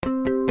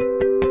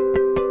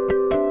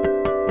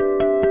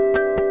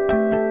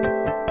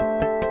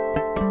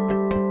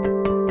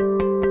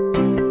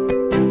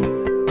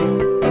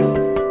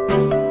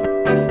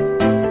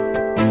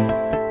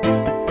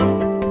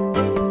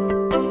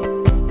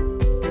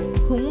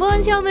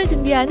공무원 시험을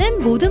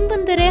준비하는 모든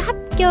분들의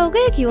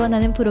합격을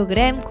기원하는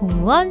프로그램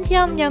공무원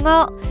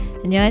시험영어.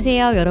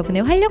 안녕하세요.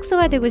 여러분의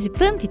활력소가 되고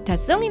싶은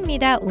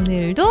비타송입니다.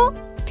 오늘도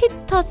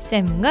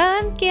피터쌤과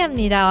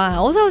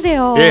함께합니다.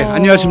 어서오세요. 예,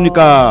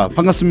 안녕하십니까.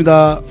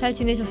 반갑습니다. 잘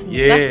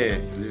지내셨습니까?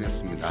 예,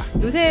 지냈습니다.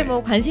 요새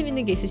뭐 관심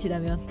있는 게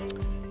있으시다면?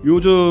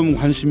 요즘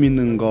관심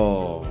있는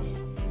거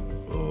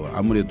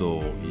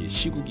아무래도 이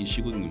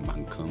시국인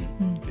만큼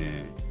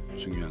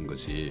중요한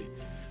것이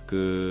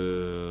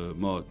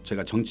뭐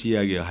제가 정치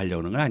이야기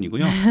하려는 건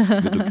아니고요.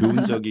 이것도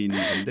교훈적인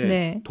건데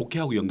네.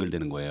 독해하고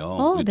연결되는 거예요.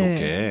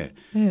 독해.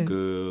 네.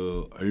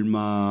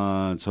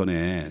 얼마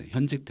전에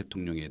현직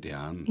대통령에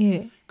대한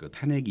그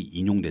탄핵이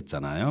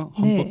인용됐잖아요.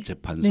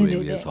 헌법재판소에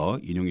의해서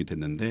인용이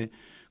됐는데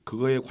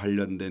그거에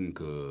관련된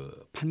그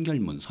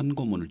판결문,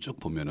 선고문을 쭉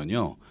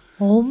보면은요.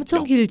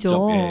 엄청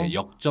길죠.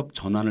 역접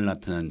전환을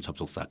나타낸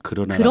접속사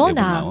그러나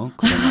다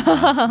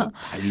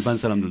일반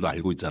사람들도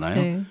알고 있잖아요.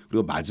 네.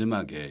 그리고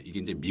마지막에 이게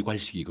이제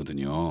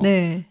미괄식이거든요.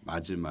 네.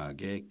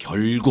 마지막에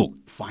결국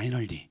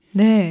finally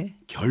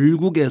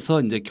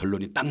결국에서 이제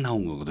결론이 딱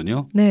나온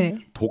거거든요. 네.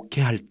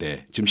 독해할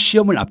때 지금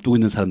시험을 앞두고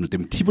있는 사람들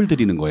때문에 팁을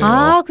드리는 거예요.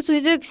 아, 그렇죠.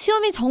 이제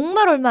시험이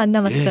정말 얼마 안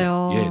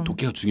남았어요. 예,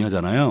 독해가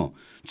중요하잖아요.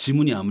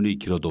 지문이 아무리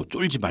길어도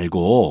쫄지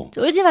말고.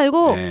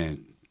 네.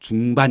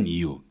 중반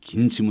이후,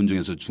 긴 지문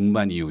중에서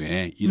중반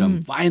이후에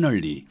이런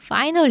finally,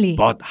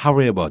 but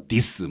however,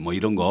 this 뭐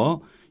이런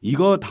거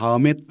이거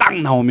다음에 딱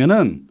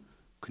나오면은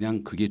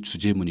그냥 그게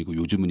주제문이고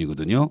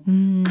요지문이거든요.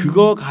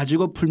 그거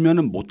가지고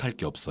풀면은 못할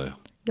게 없어요.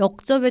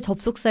 역접의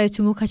접속사에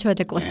주목하셔야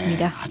될 것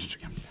같습니다. 아주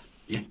중요합니다.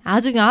 예.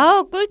 아주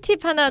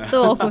꿀팁 하나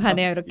또 얻고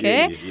가네요.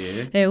 이렇게.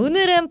 네,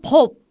 오늘은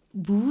법.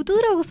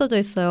 무드라고 써져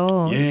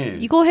있어요.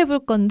 이거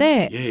해볼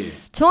건데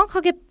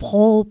정확하게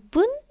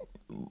법은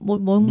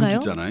뭔가요?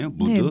 무드잖아요.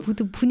 무드. 네,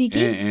 무드 분위기.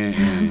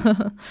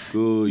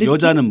 그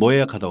여자는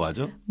뭐에 약하다고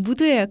하죠?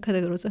 무드에 약하다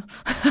그러죠.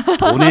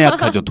 돈에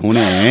약하죠.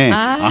 돈에.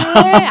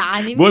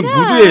 아닙니다. 뭘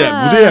무드에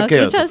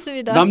약해요.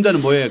 괜찮습니다.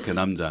 남자는 뭐에 약해?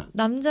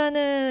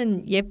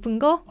 남자는 예쁜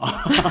거?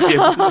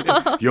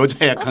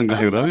 여자에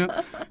약한가요? 그러면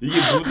이게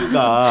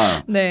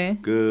무드가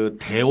그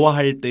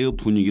대화할 때의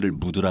분위기를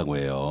무드라고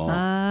해요.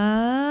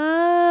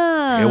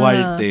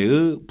 대화할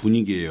때의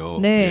분위기예요.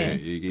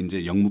 이게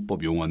이제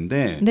영문법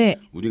용어인데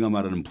우리가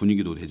말하는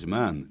분위기도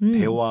되지만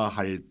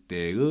대화할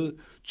때의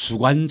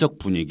주관적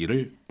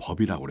분위기를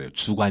법이라고 그래요.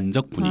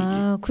 주관적 분위기.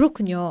 아,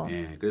 그렇군요.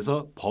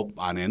 그래서 법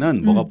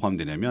안에는 뭐가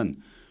포함되냐면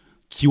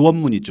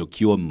기원문 있죠.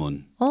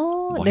 기원문.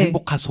 뭐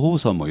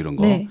행복하소서 뭐 이런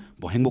거.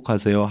 뭐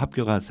행복하세요.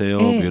 합격하세요.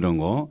 뭐 이런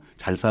거.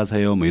 잘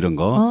사세요. 뭐 이런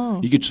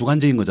거. 이게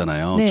주관적인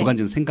거잖아요.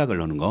 주관적인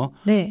생각을 하는 거.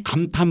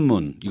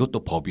 감탄문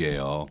이것도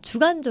법이에요.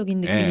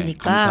 주관적인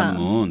느낌이니까.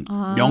 감탄문.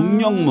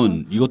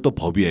 명령문 이것도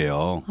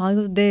법이에요. 아,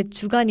 이거 내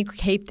주관이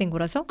개입된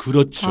거라서?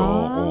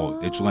 그렇죠.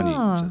 내 주관이.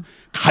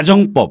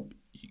 가정법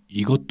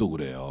이것도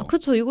그래요.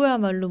 그렇죠.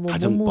 이거야말로 뭐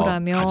가정법,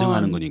 뭐라면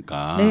가정하는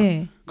거니까.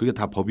 그게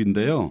다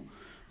법인데요.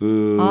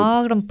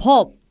 그럼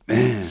법.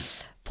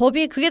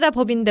 법이 그게 다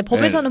법인데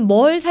법에서는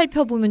뭘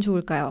살펴보면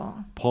좋을까요?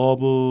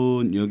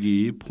 법은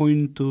여기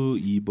포인트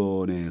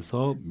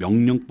 2번에서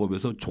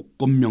명령법에서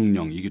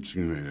조건명령 이게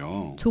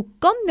중요해요.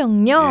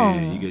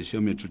 조건명령. 이게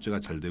시험에 출제가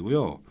잘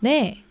되고요.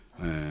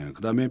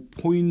 그다음에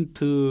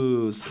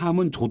포인트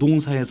 3은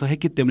조동사에서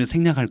했기 때문에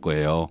생략할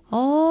거예요.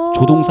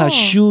 조동사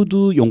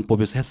should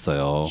용법에서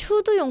했어요.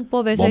 should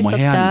용법에서 뭐뭐 했었다.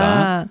 해야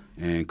한다.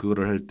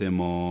 그거를 할 때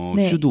뭐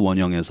should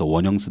원형에서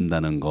원형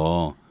쓴다는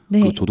거.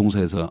 그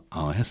조동사에서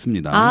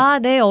했습니다.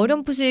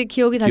 어렴풋이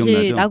기억이 다시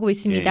기억나죠? 나고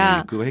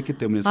있습니다. 그거 했기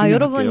때문에 생략할게요.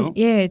 여러분,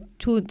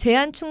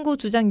 제한, 충고,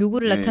 주장,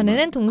 요구를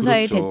나타내는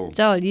동사의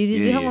대절,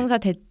 이리즈 형용사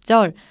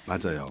대절.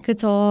 맞아요.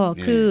 그렇죠.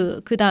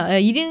 그다음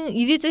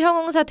이리즈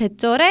형용사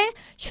대절에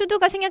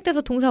should가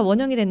생략돼서 동사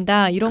원형이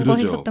된다. 이런 거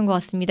했었던 것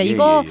같습니다.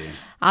 이거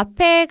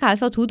앞에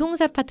가서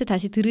조동사 파트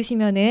다시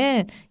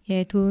들으시면은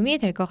도움이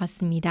될 것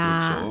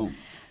같습니다. 그렇죠.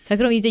 자,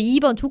 그럼 이제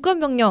 2번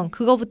조건명령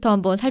그거부터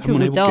한번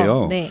살펴보죠.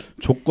 한번 해볼게요.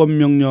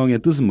 조건명령의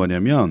뜻은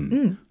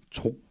뭐냐면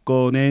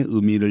조건의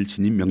의미를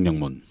지닌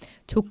명령문.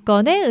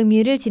 조건의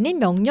의미를 지닌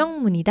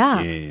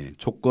명령문이다.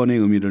 조건의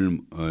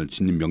의미를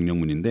지닌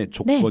명령문인데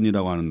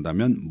조건이라고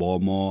한다면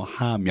뭐뭐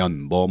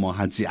하면 뭐뭐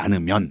하지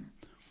않으면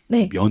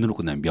면으로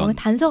끝나는 면.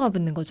 단서가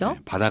붙는 거죠.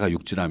 바다가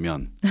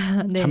육지라면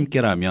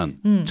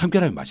참깨라면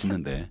참깨라면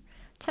맛있는데.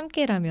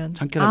 참깨라면.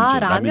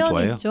 라면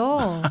좋아해요?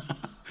 있죠.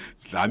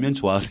 라면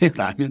좋아하세요?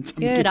 라면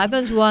참깨.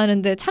 라면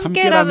좋아하는데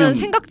참깨라면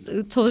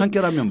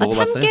참깨라면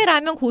먹어봤어요?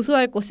 참깨라면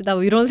고소할 것이다.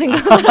 뭐 이런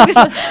생각.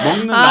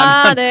 먹는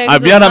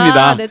라면.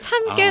 미안합니다.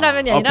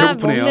 참깨라면이 아니라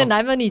먹는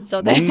라면이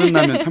있죠. 먹는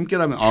라면,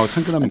 참깨라면.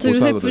 참깨라면 저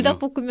고소하거든요. 요새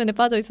불닭볶음면에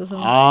빠져 있어서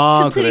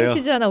스트링 그래요?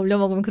 치즈 하나 올려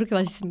먹으면 그렇게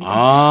맛있습니다.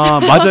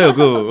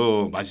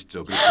 맞아요.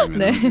 맛있죠.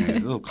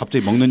 그래서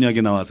갑자기 먹는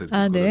이야기 나와서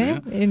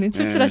얘는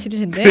출출하실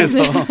텐데. 그래서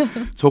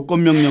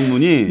조건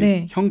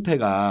명령문이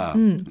형태가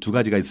두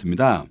가지가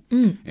있습니다.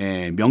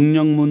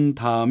 명령문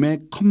다음에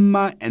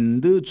컴마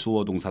앤드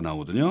주어 동사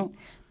나오거든요.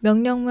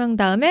 명령문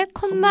다음에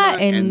컴마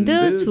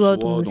앤드 주어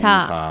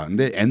동사.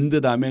 근데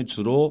앤드 다음에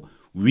주로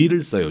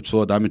will을 써요.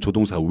 주어 다음에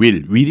조동사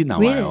will이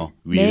나와요.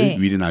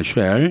 will이나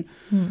shall.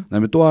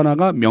 그다음에 또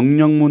하나가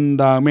명령문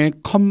다음에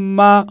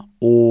컴마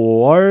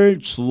or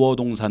주어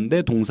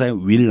동사인데 동사에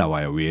will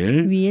나와요.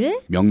 will.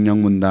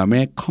 명령문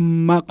다음에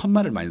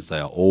컴마를 많이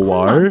써요.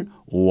 or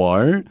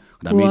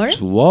그다음에 or.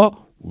 주어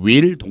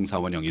will 동사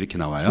원형 이렇게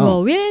나와요.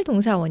 주어 will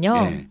동사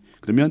원형. 네.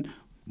 그러면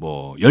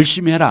뭐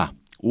열심히 해라.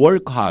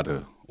 work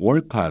hard.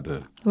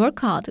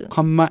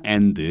 컴마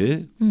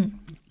and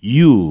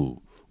you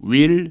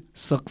will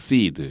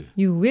succeed.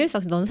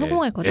 넌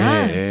성공할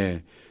거다.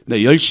 네.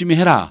 열심히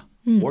해라.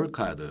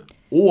 work hard.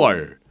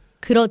 or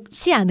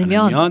그렇지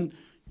않으면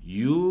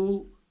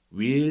you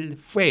will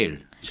fail.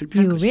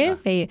 실패할 you 것이다. will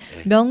fail.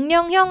 네.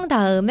 명령형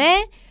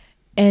다음에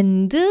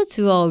and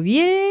주어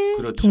will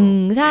그렇죠.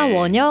 동사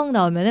원형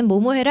나오면은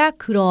뭐뭐 해라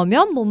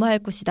그러면 뭐뭐 할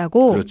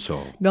것이다고.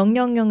 그렇죠.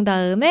 명령형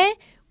다음에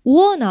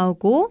or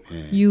나오고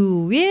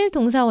you will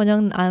동사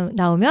원형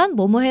나오면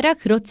뭐뭐 해라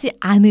그렇지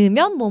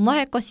않으면 뭐뭐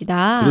할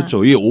것이다.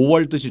 그렇죠. 이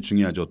or 뜻이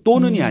중요하죠.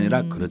 또는이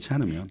아니라 그렇지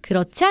않으면.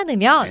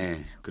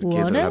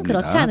 or는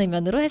그렇지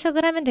않으면으로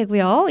해석을 하면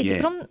되고요. 이제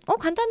그럼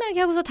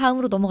간단하게 하고서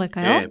다음으로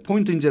넘어갈까요?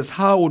 포인트 이제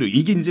 4, 5, 6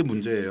 이게 이제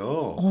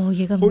문제예요.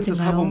 얘가 포인트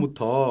문제인가요?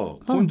 4번부터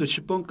포인트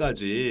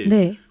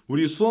 10번까지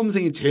우리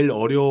수험생이 제일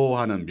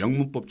어려워하는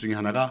명문법 중에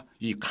하나가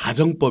이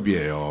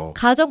가정법이에요.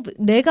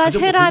 내가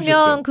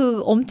세라면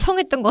그 엄청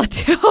했던 것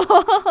같아요.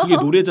 그게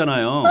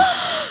노래잖아요.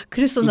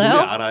 그랬었나요? 그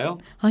노래 알아요?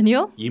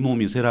 아니요. 이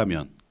몸이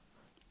새라면.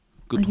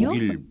 그 아니요?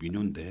 독일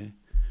민요인데.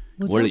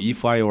 뭐죠? 원래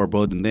If I Were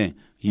Bird인데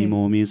이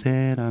몸이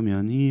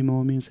새라면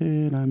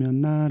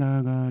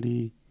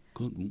날아가리.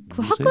 그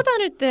학교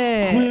다닐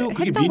때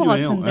했던 것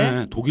같은데.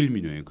 네, 독일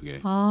민요예요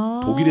그게.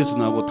 독일에서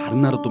나오고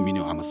다른 나라 또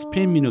민요 아마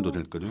스페인 민요도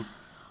될 거죠.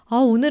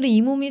 오늘은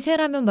이 몸이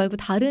새라면 말고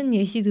다른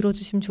예시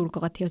들어주시면 좋을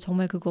것 같아요.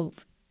 정말 그거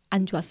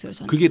안 좋았어요.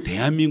 저는. 그게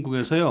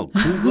대한민국에서요.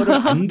 그거를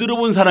안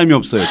들어본 사람이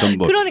없어요.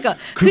 전부. 그러니까.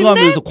 그거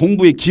하면서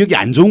공부에 기억이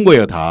안 좋은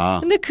거예요. 다.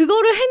 근데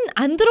그거를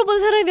안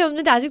들어본 사람이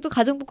없는데 아직도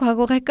가정법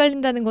과거가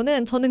헷갈린다는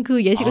거는 저는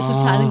그 예시가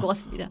좋지 않은 것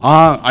같습니다.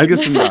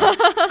 알겠습니다.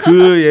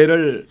 그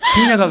예를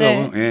생략하고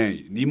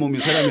네,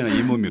 몸이 새라면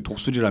이 몸이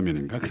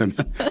독수리라면인가? 그러면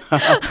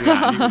그게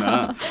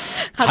아니구나.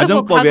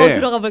 가정법 과거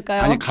들어가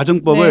볼까요? 아니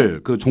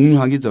가정법을 그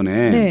종료하기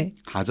전에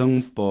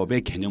가정법의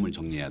개념을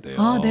정리해야 돼요.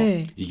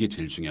 이게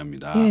제일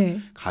중요합니다.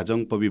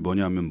 가정법이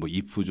뭐냐면 뭐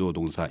if 주어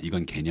동사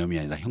이건 개념이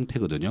아니라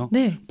형태거든요.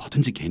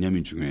 뭐든지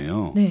개념이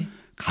중요해요.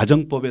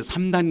 가정법의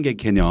 3단계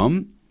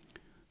개념.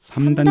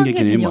 3단계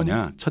개념이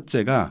뭐냐?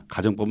 첫째가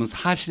가정법은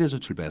사실에서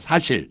출발해요.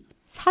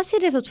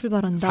 사실에서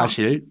출발한다.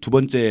 사실. 두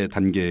번째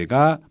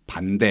단계가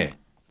반대.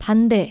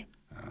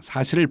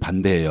 사실을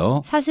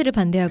반대해요. 사실을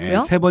반대하고요.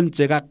 세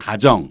번째가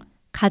가정.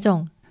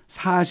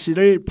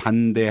 사실을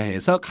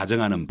반대해서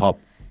가정하는 법.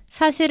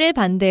 사실을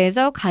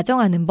반대해서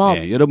가정하는 법.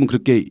 여러분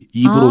그렇게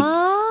입으로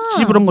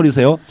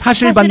찌부렁거리세요.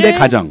 사실 반대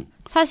가정.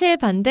 사실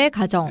반대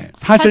가정.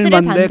 사실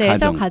반대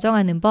반대해서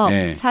가정하는 법.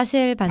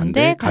 사실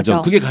반대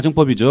가정. 그게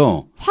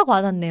가정법이죠. 확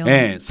와닿네요.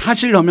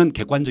 사실 하면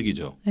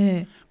객관적이죠.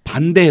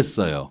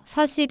 반대했어요.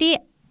 사실이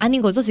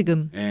아닌 거죠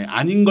지금.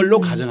 아닌 걸로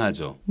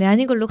가정하죠.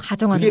 아닌 걸로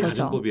가정하는 그게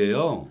거죠.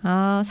 가정법이에요.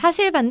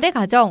 사실 반대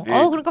가정.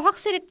 그러니까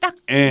확실히 딱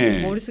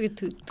머릿속에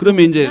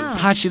그러면 이제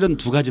사실은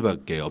두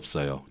가지밖에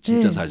없어요.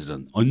 진짜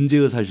사실은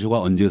언제의 사실과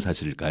언제의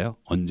사실일까요?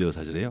 언제의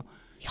사실이에요?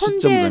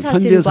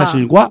 현재의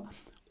사실과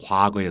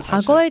과거의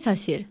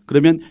사실.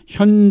 그러면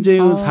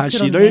현재의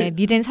사실을 그렇네.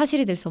 미래는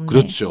사실이 될 수 없네.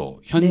 그렇죠.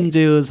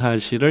 현재의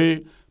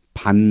사실을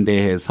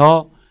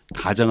반대해서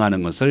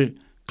가정하는 것을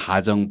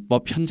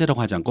가정법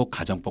현재라고 하지 않고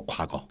가정법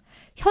과거.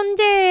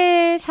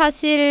 현재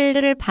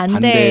사실을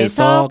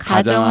반대해서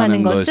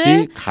가정하는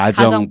것이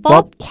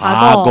가정법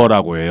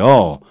과거라고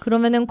해요.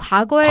 그러면은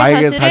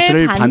과거의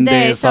사실을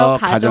반대해서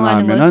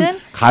가정하는 것은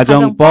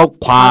가정법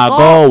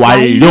과거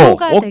완료.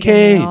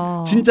 오케이. 되겠네요.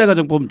 진짜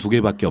가정법은 두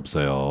개밖에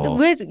없어요.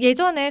 왜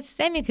예전에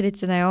쌤이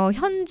그랬잖아요.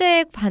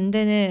 현재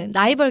반대는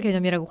라이벌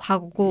개념이라고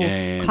과거고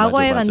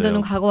과거의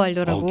반대는 과거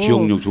완료라고.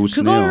 기억력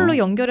좋으시네요. 그걸로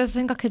연결해서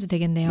생각해도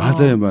되겠네요.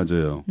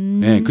 맞아요.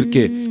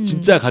 그렇게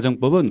진짜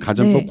가정법은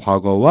가정법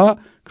과거와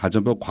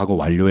가정법 과거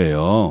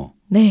완료예요.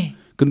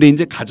 근데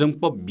이제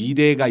가정법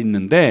미래가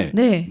있는데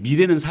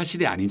미래는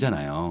사실이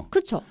아니잖아요.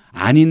 그렇죠.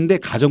 아닌데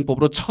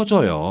가정법으로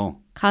쳐줘요.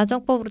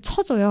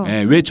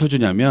 왜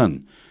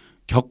쳐주냐면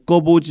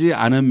겪어보지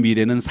않은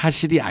미래는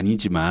사실이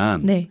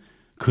아니지만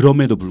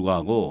그럼에도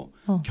불구하고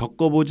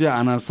겪어보지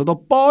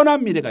않았어도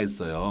뻔한 미래가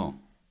있어요.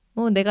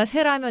 내가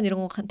새라면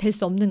이런 거 될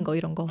수 없는 거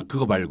이런 거.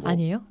 그거 말고.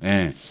 아니에요?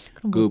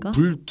 그럼 뭘까?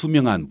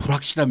 불투명한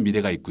불확실한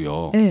미래가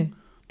있고요.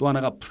 또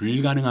하나가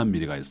불가능한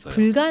미래가 있어요.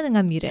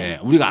 불가능한 미래.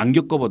 우리가 안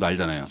겪어봐도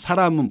알잖아요.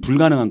 사람은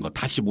불가능한 거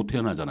다시 못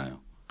태어나잖아요.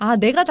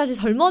 내가 다시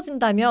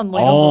젊어진다면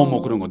뭐 이런 거.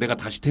 뭐 그런 거. 내가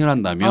다시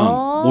태어난다면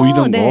뭐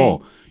이런 거.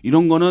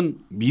 이런 거는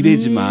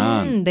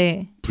미래지만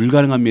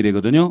불가능한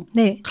미래거든요.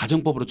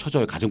 가정법으로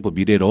쳐줘요. 가정법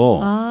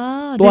미래로.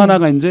 또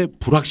하나가 이제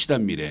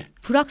불확실한 미래.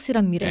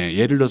 불확실한 미래.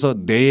 예를 들어서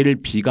내일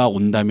비가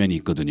온다면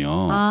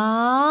있거든요.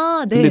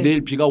 근데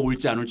내일 비가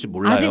올지 안 올지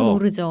몰라요. 아직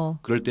모르죠.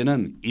 그럴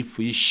때는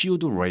if it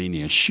should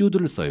rain이에요.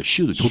 should를 써요.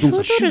 should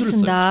조동사 should를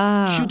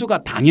쓴다. 써요.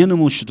 should가 당연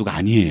의무 should가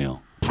아니에요.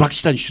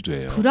 불확실한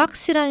should예요.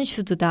 불확실한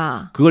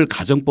should다. 그걸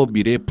가정법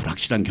미래의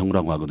불확실한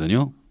경우라고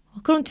하거든요.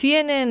 그럼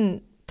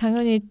뒤에는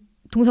당연히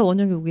동사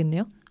원형이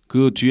오겠네요.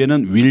 그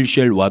뒤에는 will,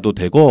 shall 와도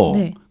되고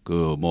네.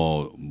 그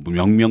뭐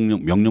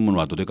명령문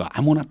와도 되고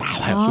아무나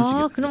다 와요.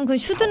 솔직히. 그럼 그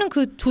should는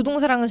그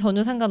조동사랑은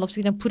전혀 상관없이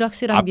그냥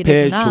불확실한 앞에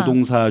미래구나.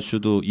 조동사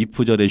should,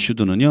 if절의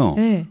should는요.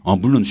 네.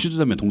 물론 should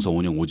다음에 동사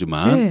원형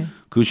오지만 네.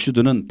 그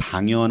should는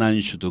당연한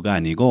should가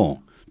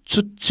아니고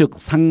추측,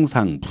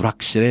 상상,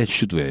 불확실의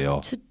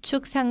should예요.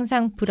 추측,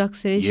 상상,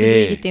 불확실의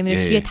should이기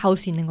때문에 뒤에 다 올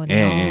수 있는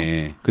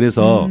거네요.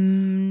 그래서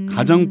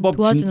가정법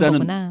진짜는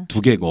거구나.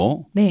 두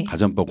개고 네.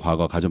 가정법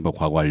과거, 가정법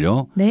과거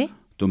완료. 네.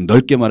 좀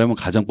넓게 말하면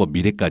가정법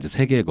미래까지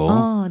세 개고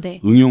네.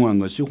 응용한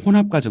것이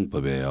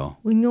혼합가정법이에요.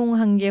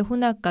 응용한 게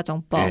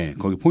혼합가정법. 네,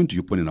 거기 포인트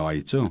 6번에 나와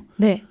있죠.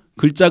 네.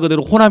 글자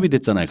그대로 혼합이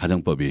됐잖아요.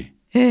 가정법이.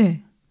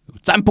 네.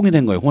 짬뽕이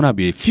된 거예요.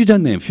 혼합이.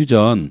 퓨전이에요.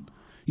 퓨전.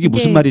 이게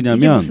무슨 말이냐면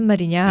이게 무슨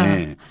말이냐.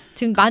 네.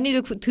 지금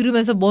많이들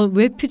들으면서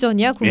왜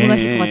퓨전이야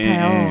궁금하실 것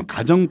같아요.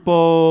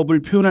 가정법을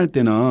표현할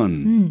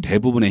때는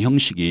대부분의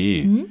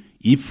형식이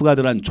if가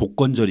들어간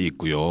조건절이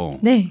있고요.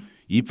 네.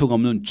 if가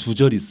없는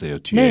주절이 있어요.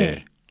 뒤에.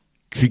 네.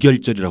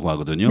 귀결절이라고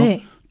하거든요.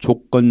 네.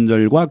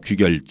 조건절과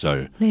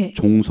귀결절, 네.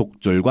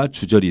 종속절과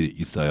주절이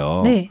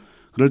있어요. 네.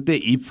 그럴 때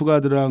if가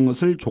들어간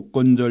것을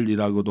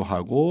조건절이라고도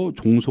하고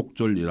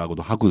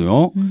종속절이라고도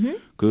하고요.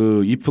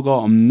 그 if가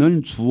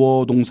없는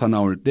주어 동사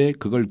나올 때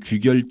그걸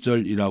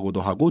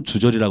귀결절이라고도 하고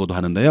주절이라고도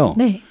하는데요.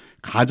 네.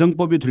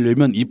 가정법이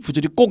되려면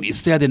if절이 꼭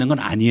있어야 되는 건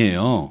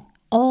아니에요.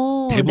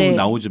 대부분 네.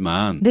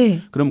 나오지만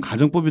네. 그럼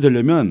가정법이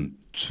되려면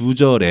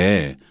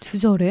주절에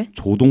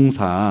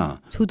조동사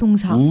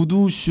would,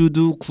 should,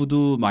 could,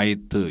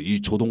 might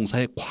이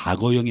조동사의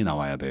과거형이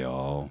나와야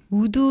돼요.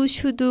 would,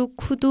 should,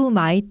 could,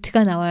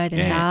 might가 나와야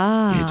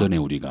된다. 네, 예전에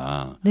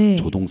우리가 네.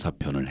 조동사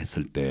편을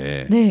했을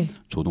때 네.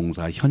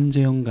 조동사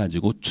현재형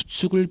가지고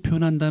추측을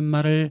표현한다는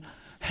말을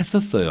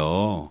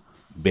했었어요.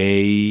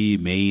 may,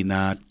 may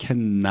not,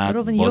 can not,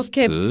 여러분 must.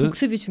 이렇게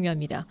복습이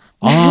중요합니다.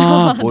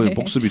 네.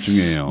 복습이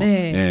중요해요.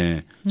 네.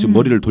 네. 지금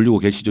머리를 돌리고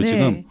계시죠, 네.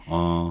 지금?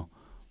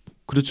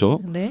 그렇죠.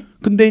 네.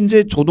 근데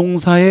이제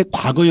조동사의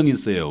과거형이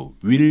있어요.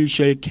 will,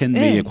 shall, can,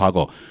 may의 네.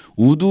 과거.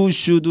 would,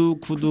 should,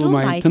 could,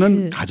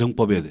 might는 might.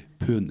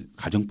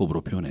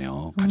 가정법으로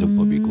표현해요.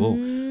 가정법이고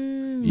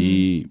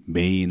이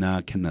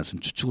may나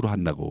cannot은 추측으로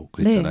한다고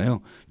그랬잖아요. 네.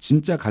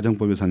 진짜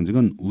가정법의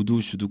상징은 would,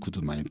 should, could,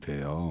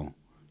 might예요.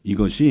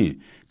 이것이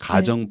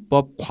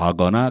가정법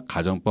과거나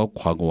가정법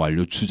과거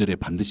완료 주절에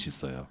반드시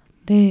있어요.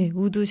 네,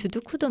 would, should,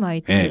 could,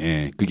 might.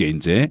 그게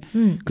이제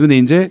그런데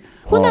이제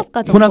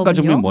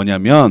혼합가정법이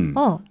뭐냐면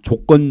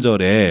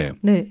조건절에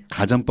네.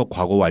 가정법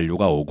과거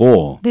완료가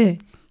오고 네.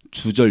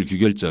 주절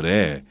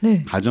귀결절에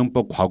네.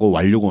 가정법 과거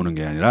완료가 오는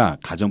게 아니라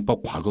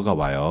가정법 과거가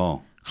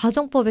와요.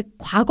 가정법에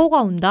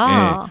과거가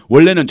온다. 네.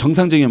 원래는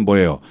정상적인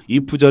뭐예요?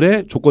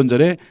 if절에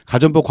조건절에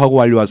가정법 과거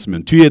완료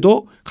왔으면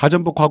뒤에도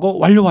가정법 과거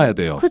완료 와야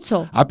돼요.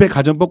 그렇죠. 앞에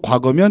가정법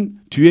과거면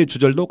뒤에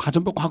주절도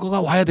가정법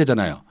과거가 와야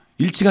되잖아요.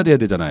 일치가 돼야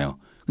되잖아요.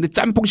 근데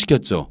짬뽕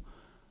시켰죠.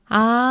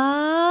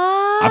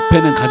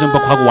 앞에는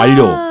가정법 과거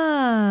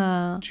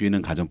완료.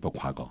 뒤에는 가정법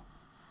과거.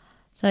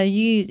 자,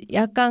 이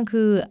약간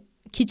그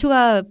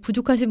기초가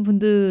부족하신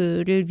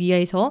분들을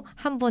위해서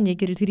한번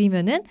얘기를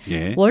드리면은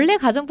원래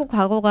가정법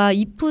과거가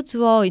if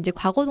주어 이제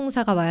과거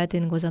동사가 와야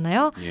되는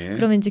거잖아요.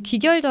 그러면 이제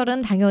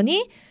귀결절은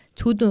당연히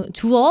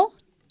주어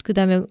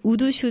그다음에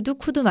would, should,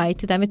 could, might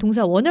그다음에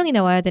동사 원형이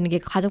나와야 되는 게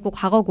가정법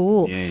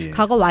과거고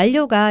과거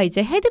완료가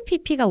이제 had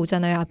pp가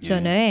오잖아요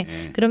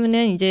앞전에.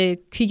 그러면은 이제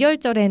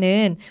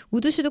귀결절에는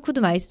would, should, could,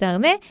 might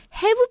다음에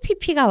have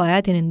pp가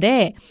와야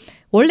되는데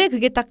원래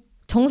그게 딱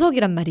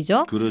정석이란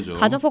말이죠. 그러죠.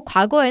 가정법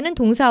과거에는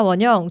동사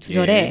원형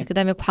주절에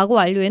그다음에 과거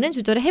완료에는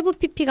주절에 have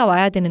pp가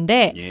와야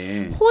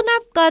되는데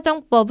혼합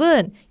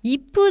가정법은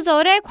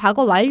if절에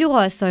과거 완료가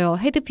왔어요.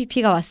 had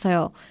pp가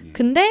왔어요.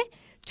 근데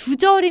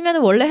주절이면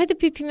원래 had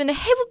pp면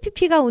have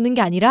pp가 오는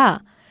게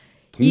아니라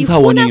동사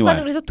이 원형이 혼합 와요.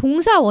 과정에서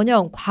동사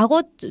원형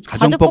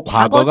가정법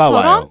과거가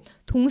과거처럼 와요.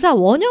 동사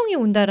원형이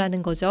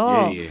온다라는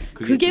거죠.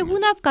 그게 중요해요.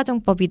 혼합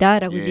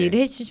가정법이다라고 얘기를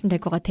해주시면 될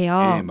것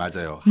같아요. 네,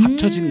 맞아요.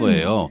 합쳐진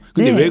거예요.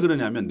 근데 네. 왜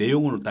그러냐면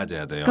내용으로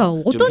따져야 돼요.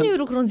 그러니까 어떤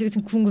이유로 그런지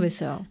지금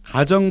궁금했어요.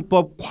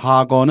 가정법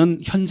과거는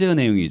현재의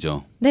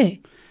내용이죠. 네.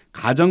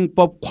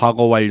 가정법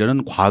과거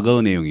완료는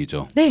과거의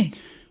내용이죠. 네.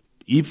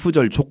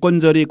 if절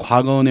조건절이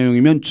과거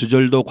내용이면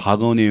주절도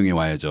과거 내용이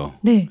와야죠.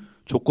 네.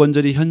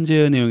 조건절이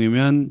현재의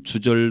내용이면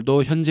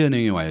주절도 현재의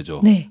내용이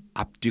와야죠. 네.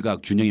 앞뒤가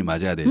균형이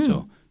맞아야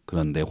되죠.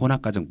 그런데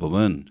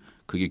혼합가정법은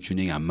그게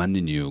균형이 안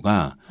맞는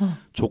이유가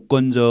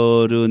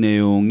조건절의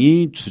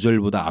내용이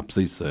주절보다 앞서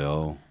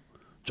있어요.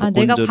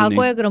 내가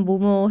과거에 그럼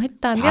뭐뭐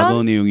했다면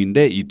과거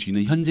내용인데 이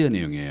뒤는 현재의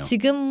내용이에요.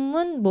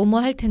 지금은 뭐뭐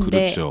할 텐데.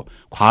 그렇죠.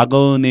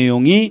 과거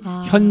내용이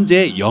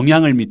현재에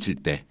영향을 미칠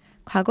때.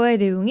 과거의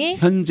내용이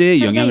현재에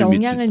영향을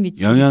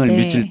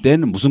미칠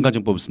때는 무슨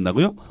가정법을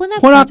쓴다고요?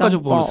 혼합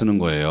가정법을 쓰는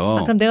거예요.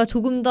 그럼 내가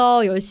조금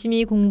더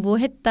열심히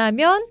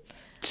공부했다면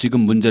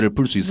지금 문제를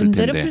풀 수 있을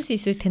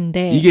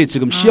텐데. 이게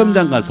지금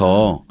시험장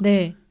가서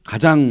네.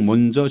 가장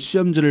먼저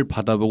시험지를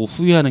받아보고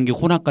후회하는 게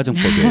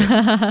혼합가정법이에요.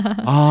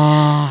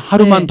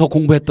 하루만 더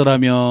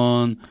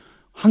공부했더라면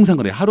항상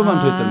그래. 하루만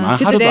더 했더라면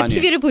하루도 내가 아니에요.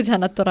 TV를 보지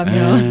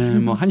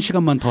않았더라면 뭐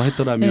 1시간만 더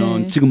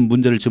했더라면 지금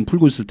문제를 지금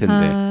풀고 있을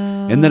텐데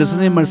옛날에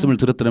선생님 말씀을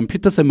들었더라면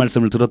피터쌤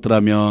말씀을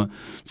들었더라면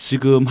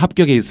지금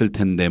합격에 있을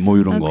텐데 뭐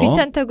이런 거.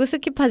 귀찮다고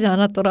스킵하지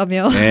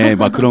않았더라면. 네,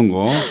 막 그런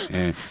거.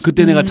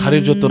 그때 내가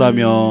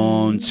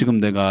잘해줬더라면 지금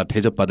내가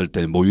대접받을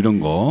때 뭐 이런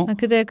거.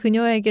 그때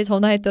그녀에게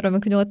전화했더라면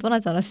그녀가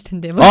떠나지 않았을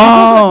텐데.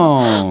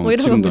 뭐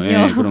이런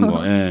거군요. 그런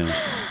거.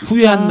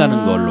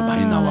 후회한다는 걸로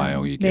많이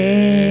나와요 이게.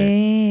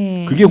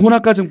 네. 그게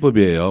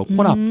혼합가정법이에요.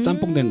 혼합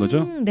짬뽕된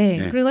거죠.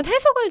 네. 그리고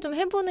해석을 좀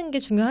해보는 게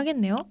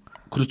중요하겠네요.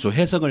 그렇죠.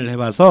 해석을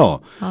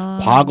해봐서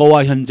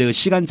과거와 현재의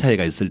시간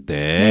차이가 있을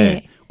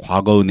때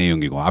과거의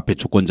내용이고 앞에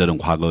조건절은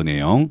과거의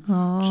내용,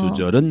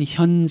 주절은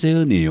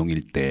현재의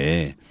내용일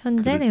때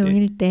그럴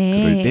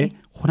때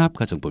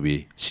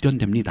혼합가정법이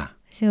실현됩니다.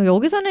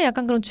 여기서는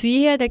약간 그럼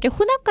주의해야 될 게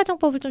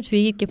혼합가정법을 좀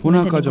주의 깊게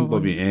보면 되는 거군요.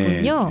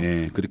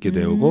 혼합가정법이 그렇게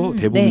되고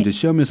대부분 이제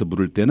시험에서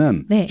물을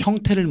때는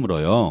형태를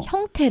물어요.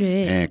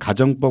 형태를.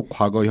 가정법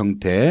과거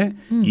형태,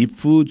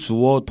 if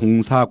주어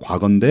동사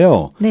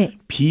과거인데요.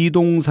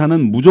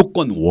 비동사는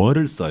무조건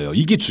were를 써요.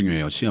 이게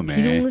중요해요 시험에.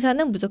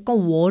 비동사는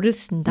무조건 were를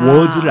쓴다.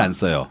 was를 안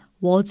써요.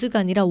 was가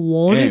아니라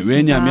were를 쓴다.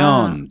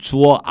 왜냐하면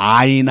주어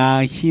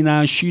I나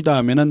he나 she다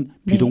하면은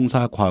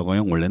비동사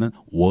과거형 원래는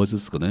was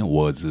쓰거든요.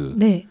 was.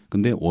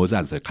 근데 was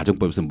안 써요.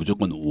 가정법에서는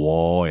무조건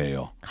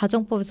were예요.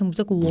 가정법에서는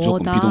무조건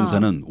무조건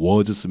비동사는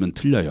was 쓰면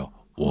틀려요.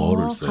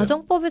 were를 써요.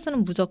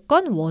 가정법에서는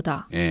무조건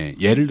were다.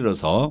 예를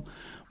들어서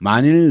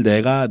만일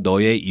내가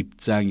너의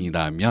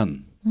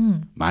입장이라면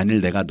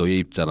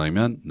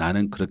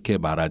나는 그렇게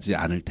말하지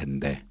않을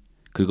텐데.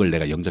 그걸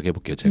내가 영작해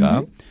볼게요.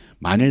 제가.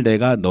 만일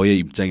내가 너의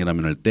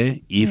입장이라면 할 때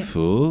if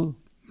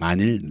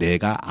만일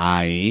내가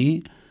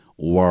I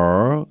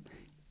were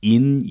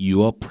in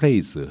your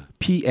place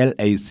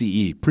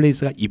P-L-A-C-E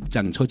place가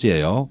입장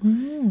처지예요.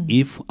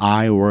 If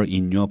I were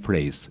in your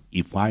place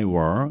If I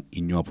were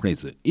in your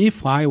place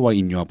If I were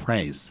in your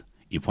place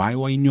If I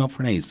were in your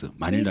place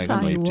만일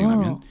내가 너의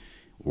입장이라면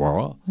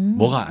were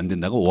뭐가 안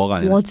된다고? were가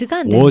아니라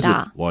was가 안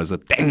된다. was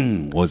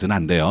was는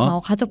안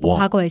돼요. 가정법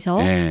과거에서.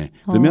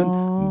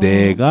 그러면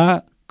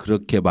내가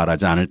그렇게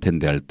말하지 않을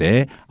텐데 할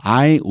때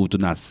I would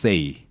not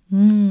say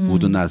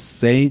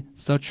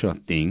such a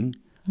thing.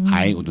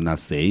 I would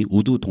not say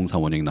would 동사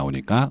원형이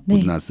나오니까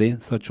would not say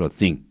such a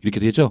thing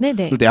이렇게 되죠.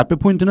 그럴 때 앞에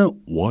포인트는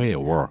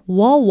were예요.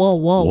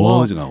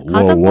 was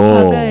가정법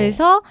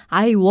과거에서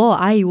I were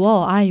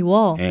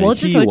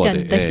was 절대 안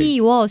된다. he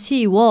were,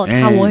 she were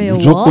다 were예요.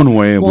 무조건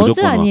were예요. was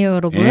아니에요,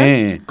 여러분.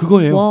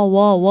 그거예요.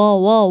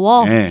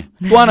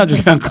 또 하나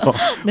중요한 거.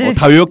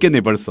 다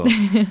외웠겠네 벌써.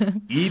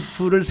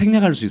 if를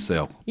생략할 수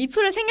있어요.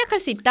 if를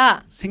생략할 수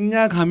있다.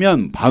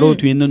 생략하면 바로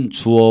뒤에 있는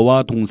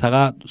주어와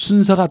동사가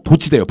순서가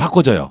도치돼요.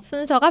 바꿔져요.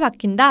 순서가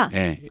바뀐다.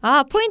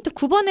 포인트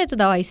 9번에도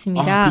나와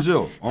있습니다.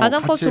 그죠?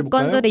 가정법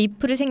조건절에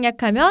if를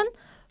생략하면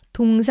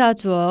동사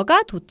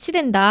주어가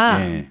도치된다.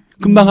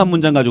 금방 한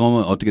문장 가지고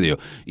오면 어떻게 돼요?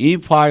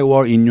 If I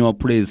were in your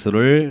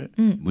place를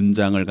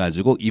문장을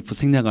가지고 if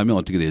생략하면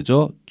어떻게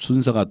되죠?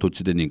 순서가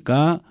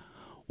도치되니까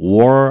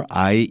were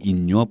I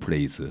in your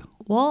place.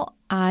 were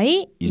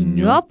I in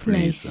your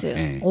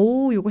place.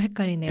 오, 요거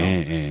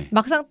헷갈리네요.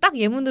 막상 딱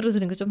예문으로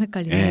들으니까 좀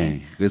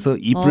헷갈리네. 그래서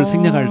if를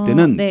생략할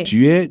때는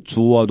뒤에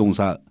주어와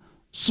동사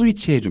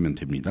스위치 해주면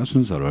됩니다.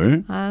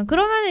 순서를.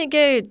 그러면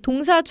이게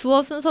동사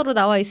주어 순서로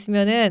나와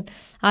있으면은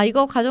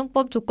이거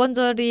가정법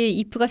조건절이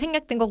if가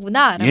생략된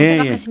거구나라고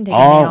생각하시면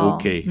되겠네요.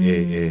 오케이.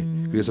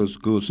 그래서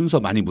그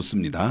순서 많이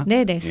묻습니다.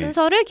 네네.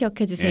 순서를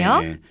기억해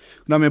주세요.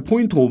 그다음에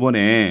포인트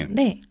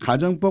 5번에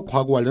가정법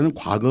과거 완료는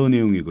과거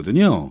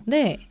내용이거든요.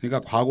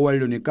 그러니까 과거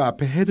완료니까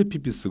앞에 had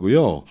PP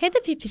쓰고요.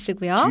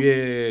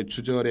 뒤에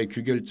주절에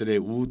규결절에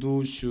would,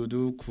 should,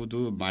 could,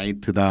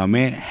 might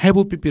다음에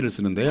have PP를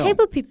쓰는데요.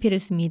 have PP를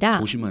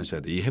씁니다. 조심하셔야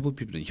돼요. 이 have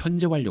PP는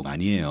현재 완료가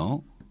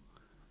아니에요.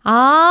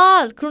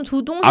 그럼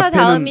조동사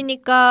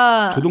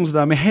다음이니까 조동사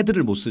다음에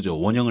had를 못 쓰죠.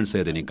 원형을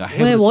써야 되니까.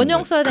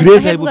 원형 써야 되니까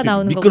have가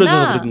나오는 거구나.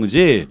 미끄러져서 그런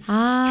거지.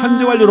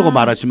 현재 완료라고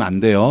말하시면 안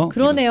돼요.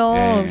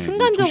 그러네요.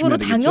 순간적으로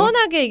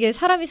당연하게 이게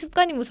사람이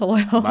습관이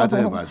무서워요.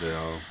 맞아요.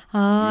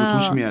 이거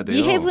조심해야 돼요.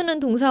 이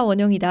have는 동사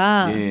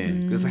원형이다.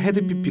 그래서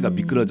had PP가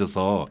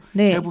미끄러져서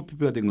have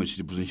PP가 된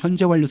것이지 무슨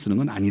현재 완료 쓰는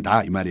건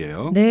아니다 이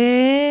말이에요.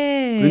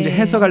 그런데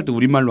해석할 때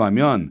우리말로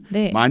하면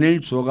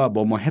만일 주어가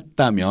뭐뭐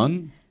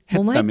했다면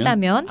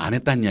안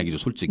했다는 이야기죠.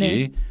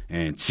 솔직히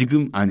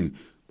지금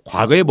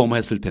과거에 뭐뭐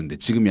했을 텐데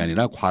지금이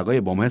아니라 과거에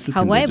뭐뭐 했을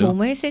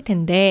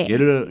텐데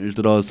예를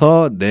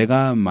들어서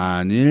내가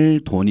만일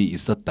돈이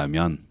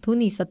있었다면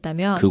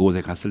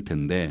그곳에 갔을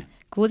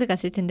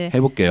텐데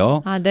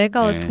해볼게요.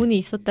 내가 돈이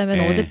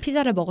있었다면 어제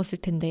피자를 먹었을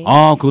텐데.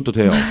 그것도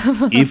돼요.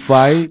 If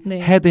I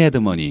had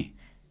money.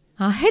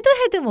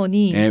 헤드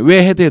머니. 예,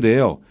 왜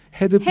헤드예요?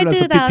 헤드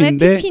플러스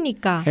PP인데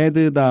PP니까.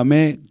 헤드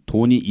다음에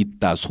돈이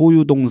있다.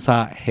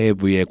 소유동사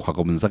have의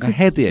과거분사가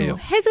헤드예요.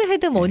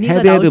 헤드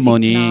머니가 나올 수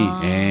머니.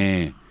 있구나.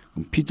 예.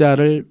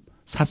 피자를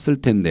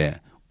샀을 텐데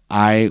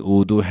I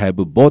would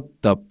have bought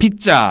the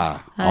pizza.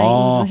 I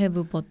would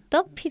have bought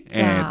the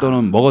pizza. 예,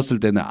 또는 먹었을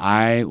때는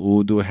I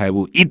would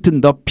have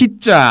eaten the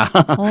pizza.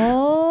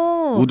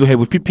 would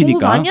have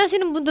PP니까. 많이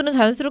하시는 분들은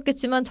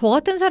자연스럽겠지만 저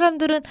같은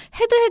사람들은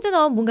헤드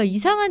나오면 뭔가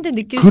이상한 데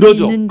느낄 그러죠.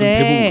 수 있는데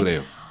대부분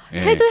그래요. 예.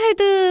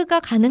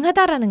 헤드가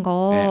가능하다라는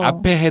거. 예,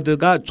 앞에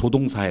헤드가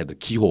조동사 헤드,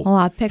 기호.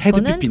 앞에 헤드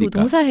거는 PP니까.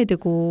 조동사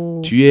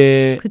헤드고.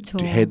 뒤에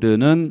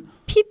헤드는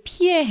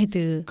PP의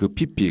헤드. 그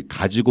PP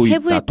가지고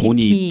있다,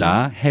 돈이 PP.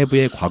 있다.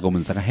 have의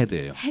과거분사가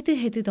헤드예요.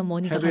 헤드 더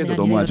머니가 헤드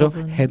너무하죠?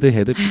 헤드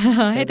헤드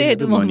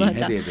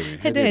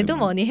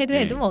머니.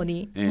 헤드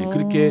머니. 예,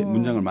 그렇게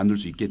문장을 만들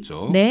수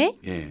있겠죠. 네.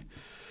 예.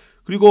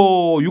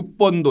 그리고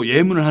 6번도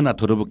예문을 하나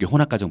들어볼게요.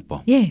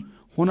 혼합가정법. 예.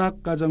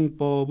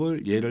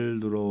 혼합가정법을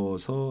예를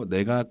들어서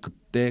내가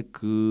그때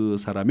그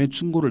사람의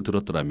충고를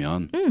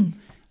들었더라면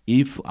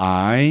If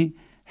I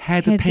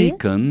had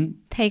taken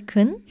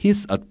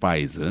his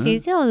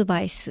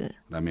advice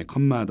그다음에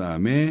컴마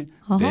다음에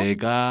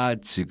내가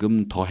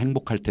지금 더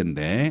행복할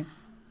텐데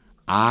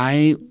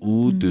I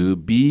would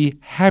be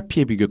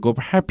happy 비교급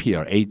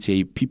happier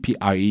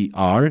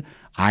H-A-P-P-I-E-R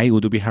I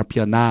would be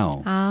happier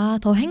now.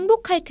 더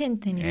행복할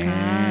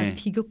텐데니까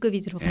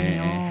비교급이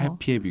들어가네요.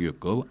 happy의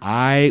비교급.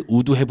 I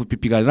would have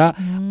PP가 아니라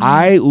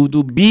I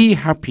would be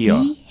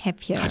happier.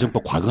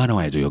 가정법 과거가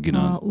나와야죠. 여기는.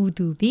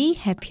 would be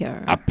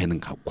happier.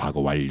 앞에는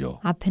과거 완료.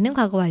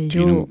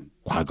 뒤는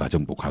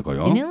가정법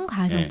과거요. 뒤는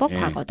가정법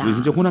과거다. 그래서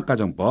이제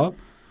혼합가정법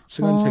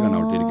시간차가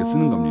나올 때 이렇게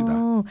쓰는 겁니다.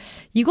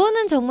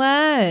 이거는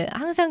정말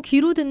항상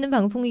귀로 듣는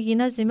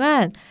방송이긴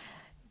하지만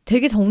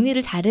되게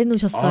정리를 잘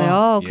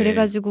해놓으셨어요.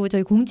 그래가지고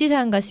저희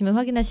공지사항 가시면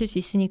확인하실 수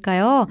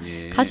있으니까요.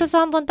 가셔서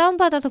한번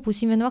다운받아서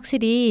보시면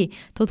확실히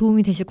더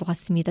도움이 되실 것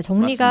같습니다.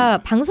 정리가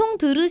맞습니다. 방송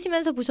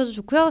들으시면서 보셔도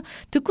좋고요.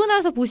 듣고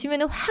나서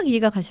보시면 확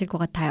이해가 가실 것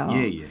같아요.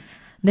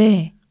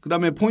 네.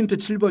 그다음에 포인트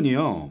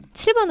 7번이요.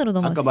 7번으로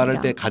넘어갔습니다. 아까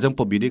말할 때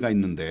가정법 미래가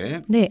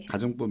있는데 네.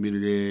 가정법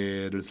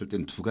미래를 쓸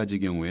때는 두 가지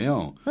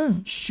경우예요.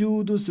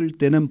 should 쓸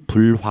때는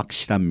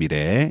불확실한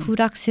미래.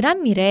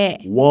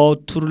 were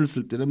to를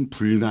쓸 때는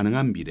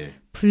불가능한 미래.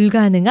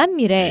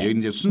 네, 여기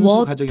이제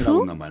순수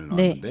가정이라고 말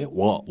나왔는데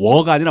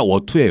were가 아니라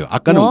were to예요.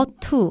 아까는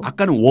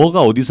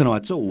were가 어디서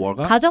나왔죠?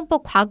 were가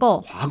가정법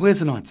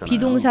과거에서 나왔잖아요.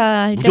 비동사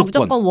할 때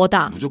무조건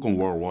were다. 무조건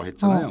were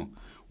했잖아요.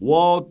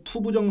 were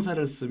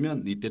투부정사를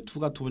쓰면 이때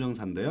투가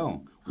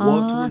투부정사인데요.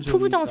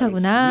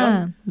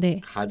 투부정사구나.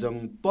 네.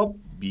 가정법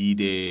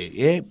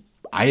미래에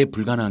아예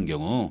불가능한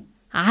경우.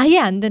 아예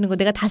안 되는 거.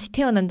 내가 다시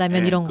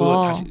태어난다면 이런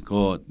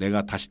거.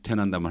 내가 다시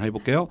태어난다면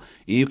해볼게요.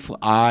 If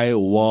I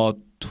were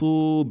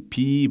to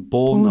be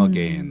born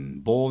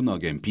again, born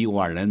again.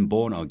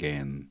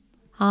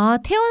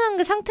 태어난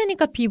게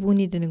상태니까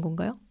be-born이 되는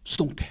건가요?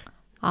 수동태.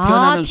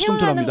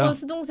 태어나는 건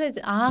수동태.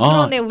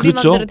 그러네. 우리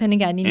그렇죠? 맘대로 되는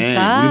게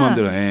아니니까. 우리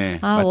맘대로.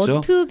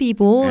 맞죠? to be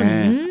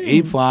born.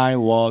 If I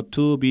were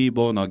to be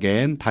born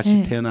again,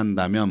 다시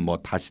태어난다면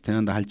다시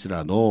태어난다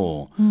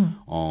할지라도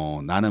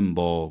나는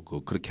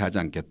그렇게 하지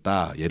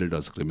않겠다. 예를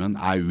들어서 그러면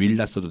I will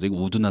not 써도 되고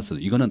would not 써도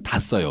이거는 다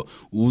써요.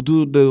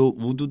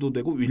 would도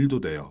되고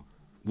will도 돼요.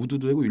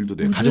 would도 되고 will도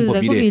돼요. 가정법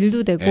미래.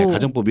 will도 되고.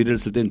 가정법 미래를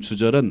쓸 때는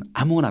주절은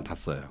아무거나 다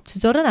써요.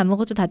 주절은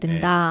아무것도 다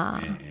된다.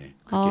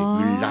 그렇게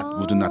will not,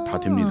 would not 다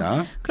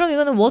됩니다. 그럼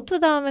이거는 were to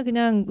다음에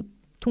그냥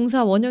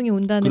동사 원형이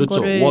온다는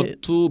그렇죠. 거를 were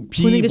to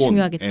be 보는 게 born.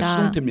 중요하겠다.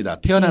 수동태입니다.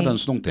 태어나던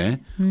수동태.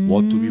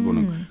 were to be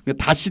born.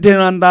 다시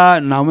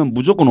태어난다 나오면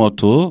무조건 were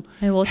to.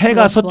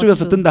 해가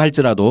서쪽에서 뜬다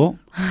할지라도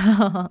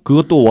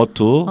그것도 were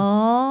to.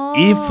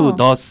 If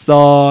the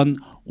sun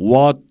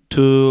were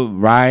to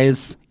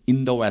rise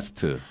in the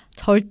west.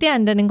 절대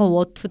안 되는 건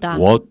were to다.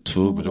 were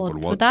to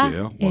무조건 were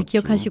to예요.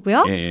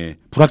 기억하시고요.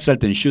 불확실할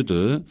땐 should.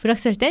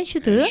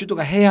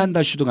 should가 해야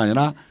한다 should가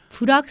아니라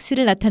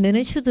불확실을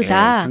나타내는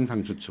should다.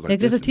 상상 주축을.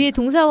 그래서 뒤에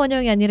동사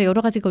원형이 아니라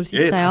여러 가지가 올 수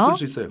있어요. 다 쓸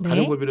수 있어요.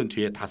 가정법일은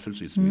뒤에 다 쓸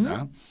수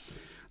있습니다.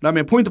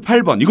 그다음에 포인트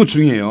 8번. 이거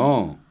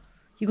중요해요.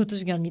 이것도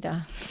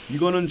중요합니다.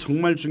 이거는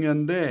정말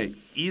중요한데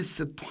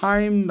is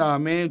time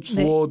다음에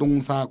주어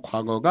동사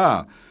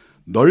과거가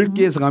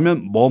넓게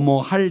해석하면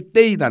뭐뭐 할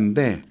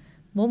때이다인데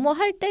뭐뭐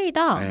할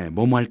때이다. 네,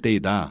 뭐뭐 할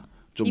때이다.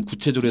 좀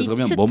구체적으로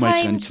해석하면 뭐뭐 할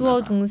시간이 지나다.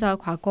 주어 동사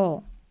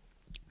과거.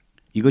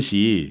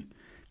 이것이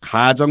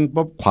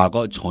가정법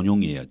과거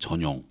전용이에요.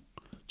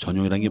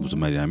 전용이라는 게 무슨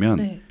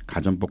말이냐면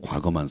가정법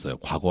과거만 써요.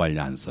 과거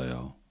완료 안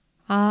써요.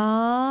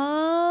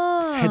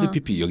 헤드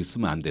PP 여기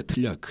쓰면 안 돼.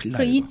 틀려. 큰일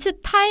나요. it's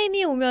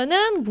time이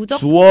오면은 무조건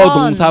주어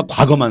동사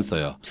과거만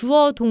써요.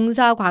 주어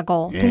동사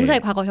과거.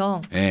 동사의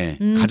과거형.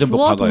 가정법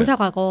주어 과거예요. 동사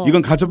과거.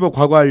 이건 가정법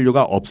과거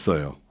완료가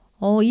없어요.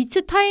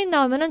 it's time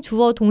나오면은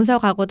주어 동사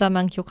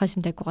과거다만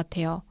기억하시면 될 것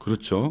같아요.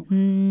 그렇죠.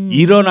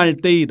 일어날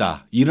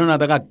때이다.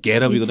 일어나다가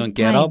get up이거든.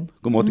 get up.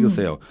 그럼 어떻게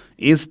써요?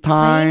 It's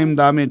time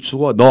다음에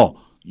주어 너.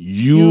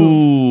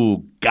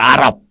 You got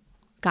up.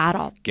 got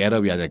up. get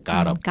up이 아니라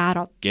got up. got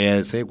up.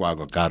 get의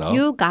과거 got up.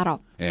 You got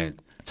up. 예,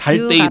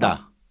 잘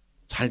때이다.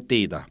 잘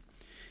때이다.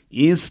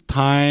 It's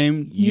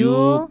time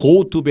you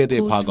go to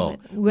bed의 과거.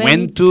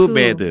 went to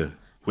bed.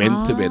 went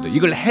to bed.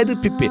 이걸 had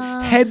pp.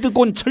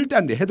 had곤 절대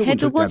안 돼.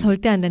 had곤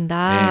절대 안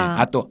된다.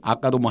 네.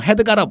 아까도 뭐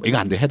had got up. 이거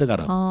안 돼. had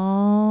got up.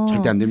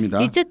 절대 안 됩니다.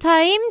 It's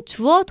time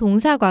주어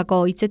동사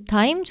과거. It's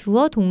time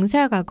주어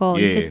동사 과거.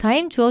 예. It's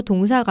time 주어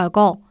동사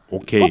과거.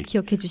 오케이. 꼭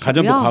기억해 주시고요.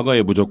 가정법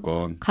과거에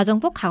무조건.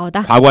 가정법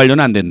과거다. 과거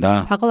완료는 안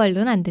된다. 과거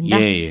완료는 안 된다.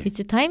 예.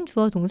 It's time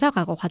주어 동사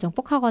과거.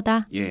 가정법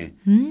과거다. 예.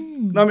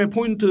 그다음에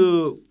포인트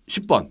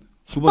 10번.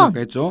 9번 아까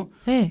했죠.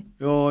 네.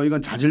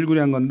 이건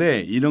자질구레한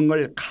건데 이런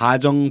걸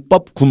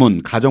가정법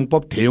구문,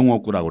 가정법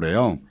대용어구라고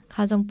그래요.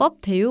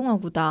 가정법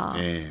대용어구다.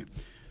 예.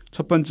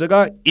 첫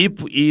번째가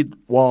if it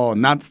were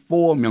not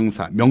for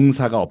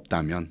명사가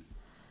없다면.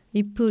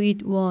 if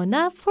it were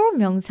not for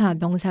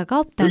명사가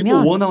없다면. 여기 또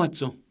were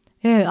나왔죠.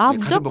 예,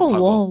 무조건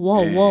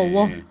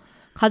were.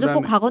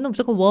 가정법 과거는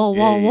무조건 were.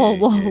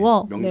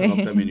 명사가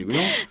없다면이고요.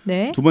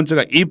 네. 두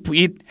번째가 if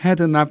it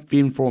had not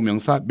been for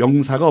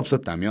명사가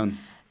없었다면.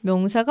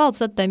 명사가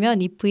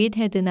없었다면 if it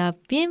had not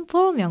been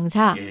for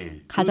명사. 예.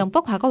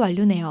 가정법 과거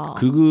완료네요.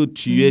 그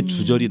뒤에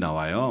주절이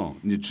나와요.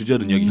 이제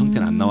주절은 여기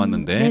형태는 안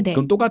나왔는데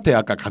그건 똑같아요.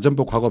 아까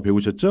가정법 과거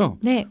배우셨죠?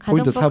 네.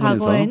 가정법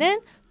과거에는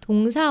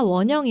동사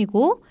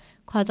원형이고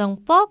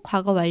가정법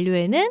과거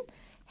완료에는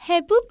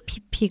have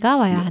pp가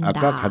와야 한다.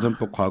 아까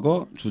가정법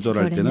과거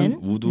주절할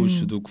때는 would,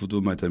 should, could,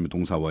 might 다음에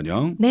동사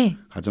원형. 네.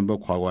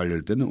 가정법 과거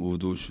완료할 때는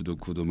would, should,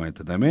 could,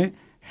 might 다음에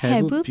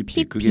have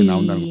pp. 그게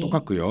나온다는 거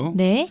똑같고요.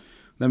 네.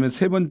 그다음에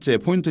세 번째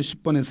포인트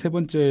 10번의 세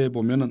번째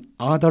보면은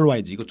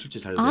otherwise 이거 출제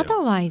잘 돼요.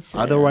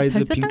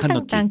 otherwise 빈칸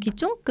넣기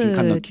쫑끝.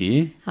 빈칸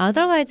넣기.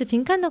 otherwise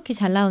빈칸 넣기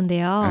잘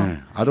나온대요. 네.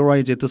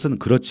 otherwise의 뜻은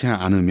그렇지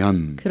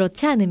않으면.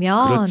 그렇지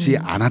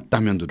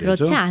않았다면도 되죠.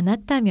 그렇지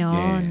않았다면.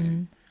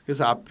 예.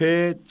 그래서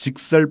앞에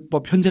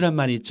직설법 현재란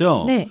말이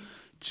있죠. 네.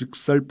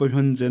 직설법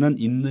현재는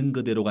있는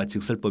그대로가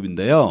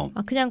직설법인데요.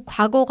 그냥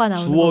과거가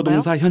나오는 건가요? 주어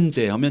동사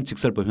현재 하면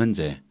직설법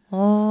현재.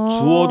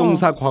 주어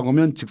동사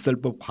과거면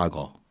직설법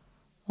과거.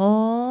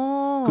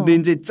 근데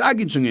이제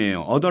짝이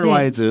중요해요.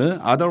 otherwise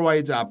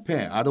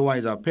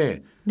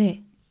앞에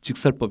네.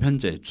 직설법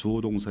현재,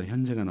 주어 동사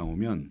현재가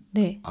나오면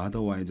네.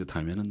 otherwise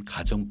다음에는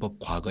가정법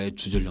과거의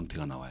주절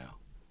형태가 나와요.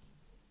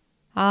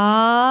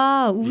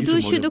 would,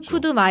 should,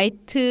 could,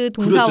 might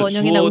동사 그렇죠.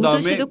 원형이나 would,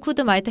 should,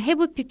 could, might,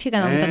 have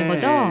pp가 나온다는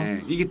거죠?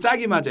 이게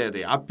짝이 맞아야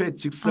돼요. 앞에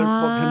직설법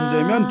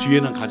현재면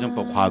뒤에는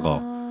가정법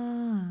과거.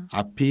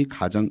 앞이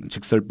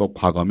직설법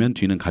과거면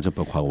뒤는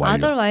가정법 과거 완료.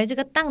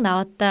 otherwise가 딱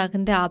나왔다.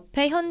 근데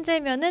앞에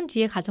현재면은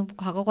뒤에 가정법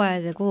과거가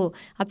와야 되고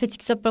앞에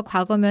직설법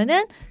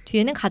과거면은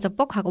뒤에는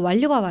가정법 과거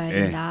완료가 와야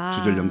된다.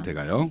 주절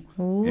형태가요.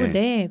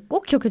 네.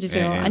 꼭 기억해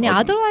주세요. 아니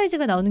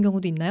otherwise가 나오는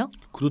경우도 있나요?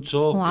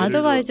 그렇죠.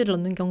 otherwise를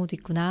넣는 경우도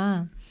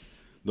있구나.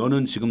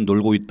 너는 지금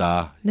놀고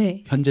있다.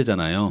 네.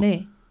 현재잖아요.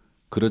 네.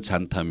 그렇지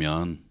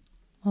않다면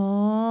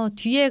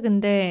뒤에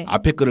근데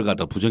앞에 거를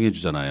갖다 부정해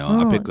주잖아요.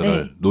 앞에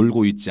거를 네.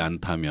 놀고 있지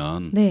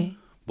않다면 네.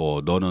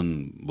 뭐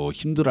너는 뭐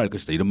힘들어할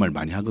것이다 이런 말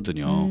많이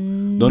하거든요.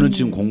 너는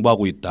지금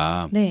공부하고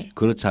있다. 네.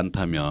 그렇지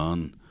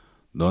않다면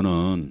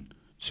너는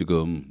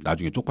지금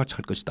나중에 쪽팔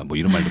할 것이다. 뭐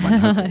이런 말도 많이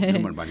하고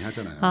이런 말 많이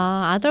하잖아요.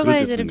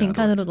 otherwise를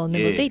빈칸으로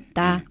넣는 것도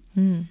있다.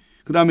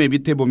 그다음에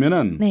밑에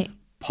보면은 네.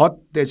 but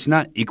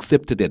that이나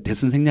except that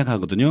that은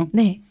생략하거든요.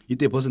 네.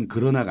 이때 but은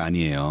그러나가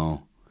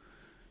아니에요.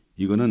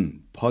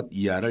 이거는 but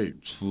이하를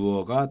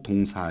주어가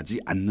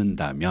동사하지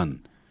않는다면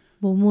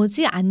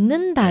뭐뭐지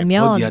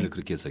않는다면 but 이하를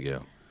그렇게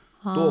해석해요.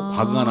 또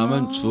과거가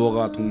나오면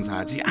주어가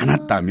동사하지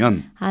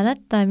않았다면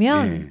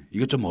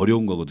이거 좀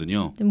어려운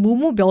거거든요.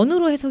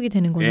 뭐뭐면으로 해석이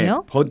되는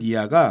거네요. but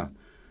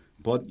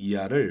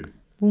이하를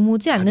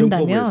뭐뭐지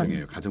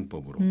않는다면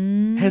가정법으로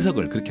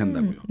해석을 그렇게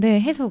한다고요.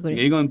 네, 해석을.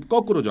 이건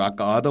거꾸로죠.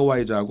 아까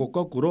otherwise하고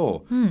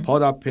거꾸로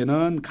but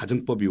앞에는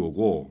가정법이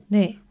오고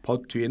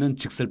but 뒤에는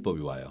직설법이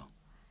와요.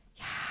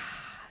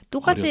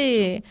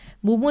 똑같이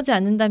뭐뭐지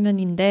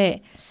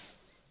않는다면인데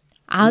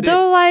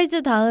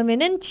otherwise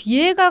다음에는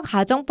뒤에가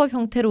가정법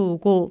형태로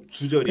오고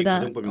주절이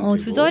가정법 형태고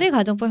주절이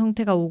가정법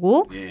형태가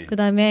오고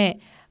그다음에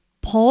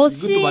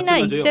but이나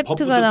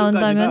except가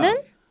나온다면은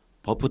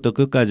but부터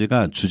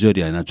끝까지가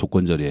주절이 아니라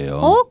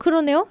조건절이에요.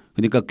 그러네요.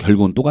 그러니까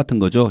결국은 똑같은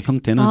거죠.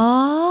 형태는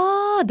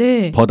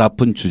네. but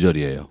앞은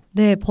주절이에요.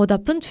 네, but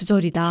앞은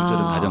주절이다.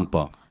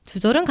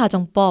 주절은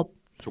가정법.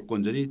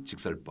 조건절이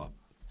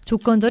직설법.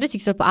 조건절이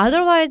직설법.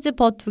 otherwise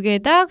but 두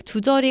개다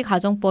주절이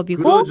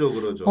가정법이고 그러죠.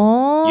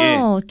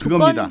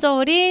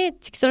 조건절이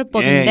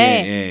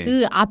직설법인데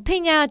그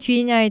앞에냐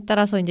뒤에냐에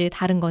따라서 이제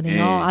다른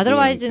거네요.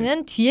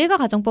 otherwise는 뒤에가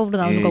가정법으로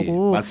나오는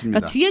거고 맞습니다.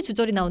 그러니까 뒤에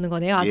주절이 나오는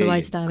거네요.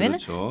 otherwise 다음에는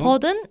그렇죠.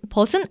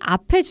 but은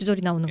앞에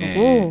주절이 나오는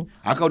거고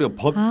아까 우리가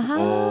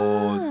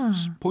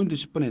포인트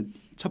 10번에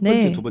첫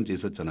번째 두 번째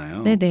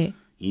있었잖아요. 네네.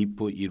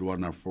 if, it were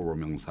not for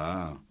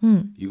명사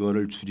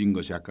이거를 줄인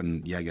것이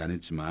약간 이야기 안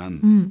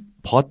했지만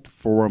but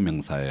for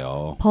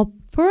명사예요. but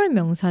for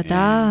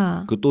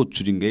명사다. 그또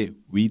줄인 게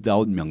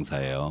without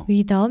명사예요.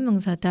 without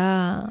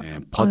명사다.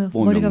 but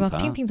for 머리가 명사.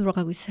 막 핑핑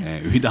돌아가고 있어요.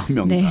 without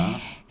명사. 네.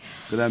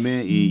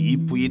 그다음에 이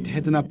if it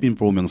had not been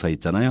for 명사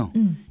있잖아요.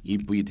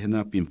 if it had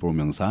not been for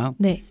명사.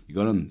 네.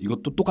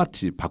 이것도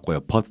똑같이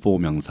바꿔요. but for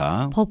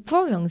명사. but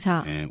for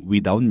명사.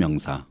 without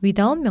명사.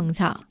 without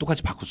명사.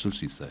 똑같이 바꿔 쓸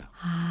수 있어요.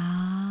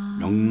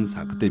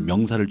 명사. 그때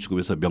명사를 주고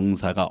해서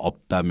명사가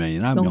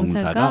없다면이나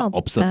명사가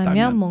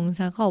없었다면.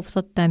 명사가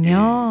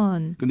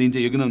없었다면. 근데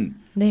이제 여기는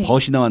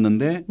but이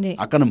나왔는데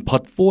아까는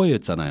but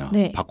for였잖아요.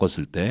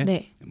 바꿨을 때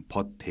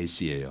but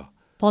that이에요.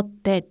 but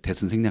that.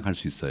 that은 생략할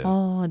수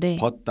있어요. 네.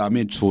 but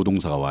다음에 주어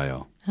동사가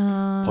와요.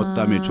 but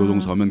다음에 주어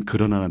동사 오면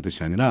그러나라는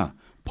뜻이 아니라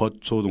but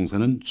주어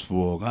동사는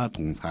주어가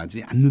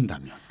동사하지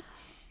않는다면.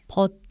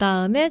 but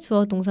다음에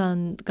주어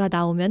동사가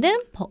나오면은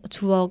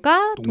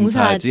주어가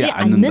동사하지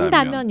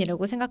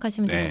않는다면이라고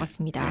생각하시면 될 것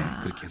같습니다. 네,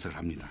 그렇게 해석을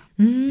합니다.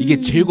 이게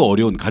제일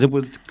어려운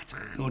가정법에서 가장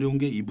어려운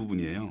게 이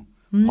부분이에요.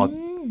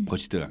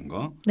 but이 들어간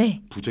거.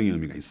 네. 부정의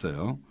의미가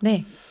있어요.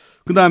 네.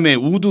 그다음에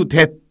would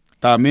that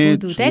다음에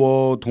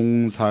주어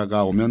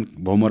동사가 오면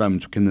뭐뭐라면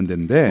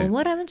좋겠는데인데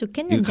뭐뭐라면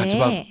좋겠는데 이거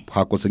같이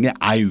바꿔 쓴 게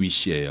I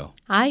wish예요.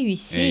 I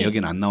wish. 네,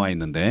 여기는 안 나와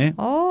있는데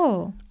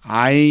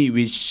I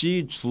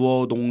wish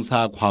주어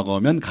동사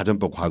과거면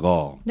가정법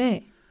과거.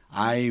 네.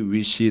 I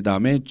wish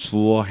다음에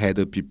주어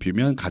had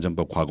pp면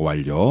가정법 과거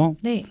완료.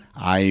 네.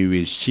 I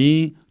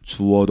wish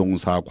주어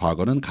동사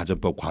과거는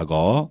가정법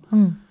과거.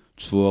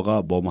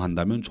 주어가 뭐뭐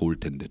한다면 좋을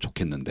텐데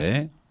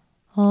좋겠는데.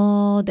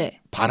 네.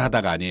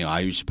 바라다가 아니에요.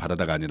 I wish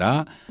바라다가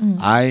아니라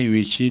I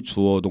wish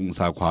주어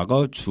동사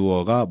과거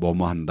주어가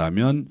뭐뭐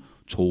한다면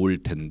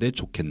좋을 텐데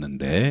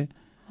좋겠는데.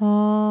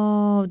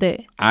 네.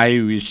 I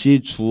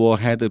wish 주어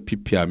had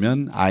pp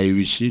하면 I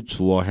wish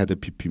주어 had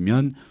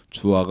pp면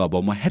주어가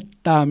뭐뭐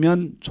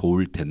했다면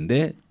좋을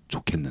텐데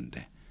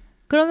좋겠는데.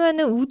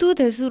 그러면은 would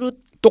that으로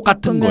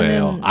똑같은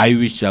거예요. I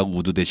wish하고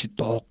would that이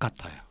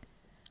똑같아요.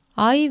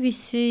 I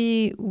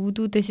wish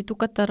would that이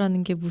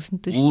똑같다라는 게 무슨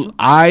뜻이죠?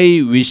 I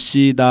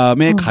wish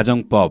다음에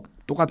가정법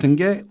똑같은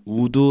게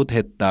would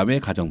that 다음에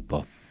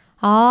가정법.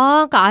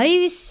 그러니까 I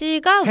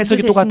wish가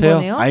해석이 똑같아요.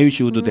 거네요? I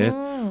wish would that.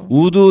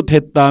 would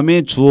that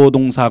다음에 주어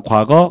동사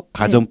과거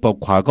가정법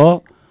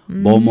과거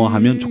뭐뭐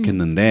하면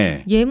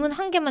좋겠는데. 예문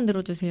한 개만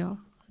들어주세요.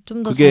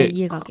 좀 더 잘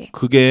이해가게.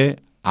 그게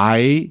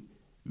I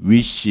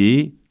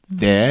wish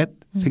that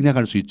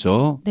생략할 수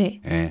있죠. 네.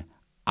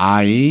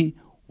 I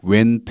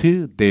went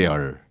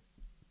there.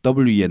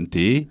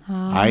 WENT.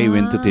 I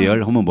went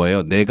there 하면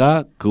뭐예요?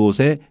 내가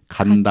그곳에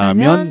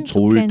간다면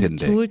좋을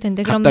텐데.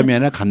 갔다면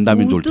아니라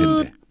간다면 좋을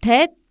텐데.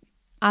 that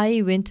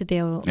I went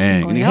there.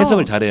 네, 그러니까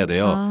해석을 잘해야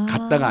돼요.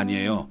 갔다가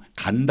아니에요.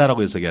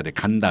 간다라고 해석해야 돼.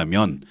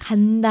 간다면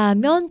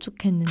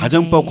좋겠는데.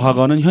 가정법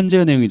과거는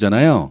현재의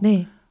내용이잖아요.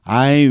 네.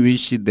 I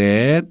wish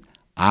that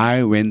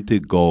I went to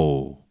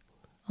go.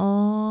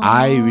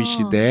 I wish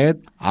that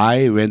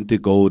I went to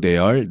go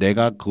there.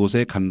 내가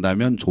그곳에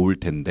간다면 좋을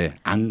텐데.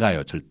 안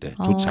가요, 절대.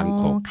 좋지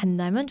않고.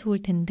 간다면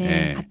좋을 텐데.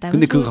 네. 갔다면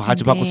근데 그거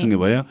같이 바꿔 쓰는 게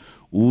뭐예요?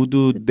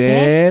 Would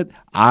that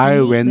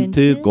I went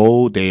to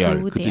go there.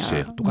 그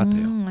뜻이에요.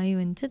 똑같아요. I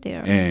went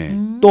there. 네.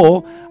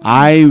 또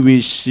I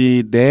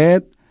wish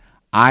that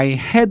I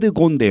had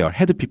gone there.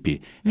 had pp.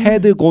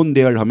 had gone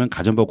there 하면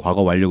가정법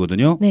과거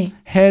완료거든요. 네.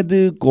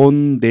 had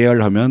gone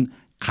there 하면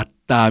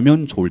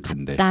갔다면 좋을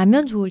텐데.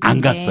 갔다면 좋을 텐데.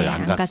 안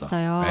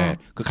갔어요. 네.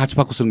 그 같이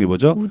바꿔 쓰는 게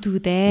뭐죠? Would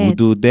that.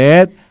 Would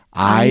that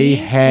I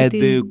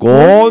had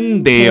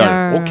gone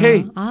there.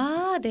 오케이.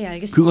 네,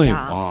 알겠습니다.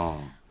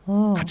 그거예요.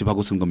 같이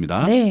바꿔 쓰는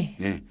겁니다. 네.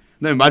 네.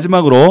 그다음에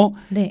마지막으로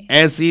네.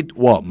 as it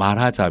were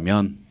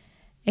말하자면.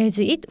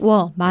 as it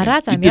were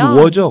말하자면. 이때는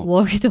were죠.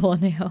 were기도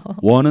were네요.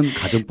 were는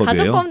가정법이에요.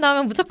 가정법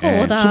나오면 무조건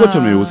were다.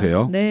 수거점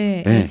외우세요.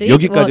 네. 네.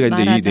 여기까지가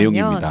이제 이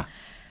내용입니다.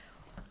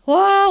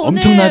 와, 오늘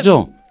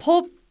엄청나죠?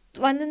 법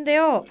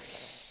왔는데요.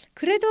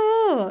 그래도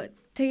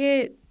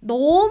되게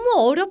너무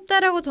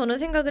어렵다라고 저는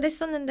생각을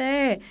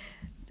했었는데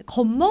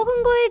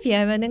겁먹은 거에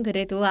비하면은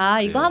그래도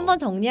이거 한번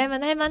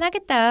정리하면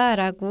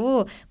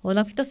할만하겠다라고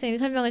워낙 피터쌤이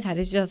설명을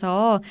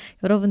잘해주셔서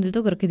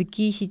여러분들도 그렇게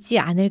느끼시지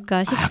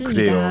않을까 싶습니다.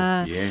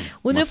 그래요? 예,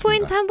 오늘 고맙습니다.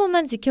 포인트 한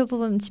번만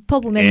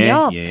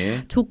짚어보면요.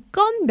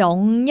 조건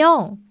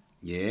명령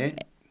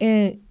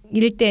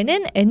일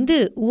때는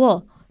and,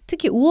 우어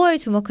특히 우어에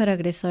주목하라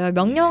그랬어요.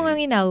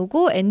 명령형이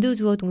나오고 and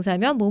주어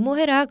동사면 뭐뭐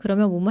해라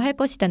그러면 뭐뭐 할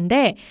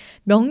것이다인데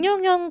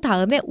명령형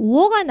다음에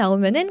우어가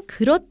나오면은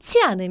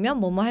그렇지 않으면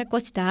뭐뭐 할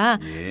것이다.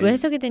 로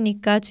해석이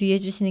되니까 주의해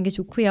주시는 게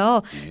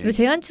좋고요. 그리고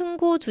제한,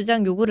 충고,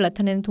 주장, 요구를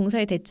나타내는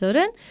동사의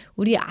대절은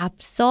우리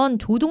앞선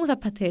조동사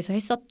파트에서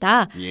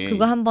했었다.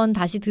 그거 한번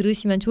다시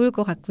들으시면 좋을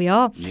것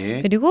같고요.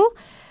 그리고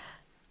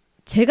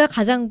제가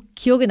가장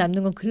기억에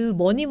남는 건 그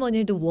뭐니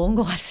해도 were인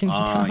것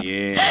같습니다.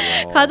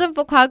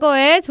 가정법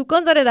과거에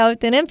조건절에 나올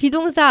때는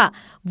비동사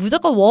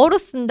무조건 were로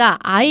쓴다.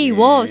 I,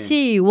 were,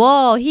 she,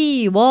 were,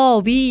 he,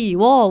 were, we,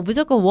 were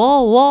무조건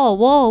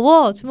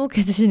were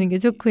주목해 주시는 게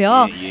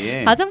좋고요.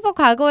 가정법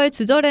과거의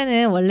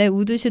주절에는 원래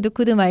would, should,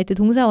 could, might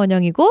동사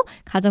원형이고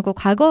가정법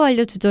과거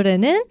완료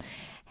주절에는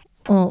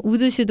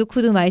would, should,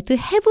 could, might,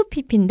 have,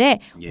 pp인데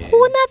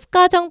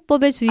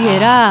혼합가정법에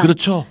주의해라.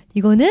 그렇죠.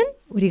 이거는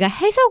우리가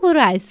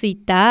해석으로 알 수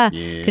있다.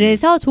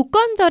 그래서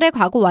조건절의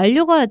과거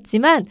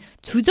완료가였지만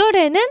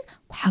주절에는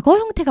과거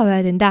형태가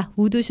와야 된다.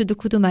 would, should,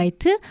 could,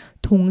 might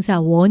동사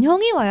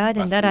원형이 와야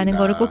된다라는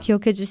거를 꼭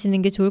기억해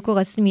주시는 게 좋을 것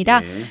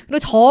같습니다. 그리고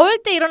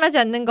절대 일어나지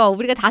않는 거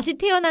우리가 다시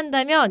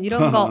태어난다면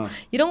이런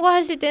거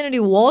하실 때는 우리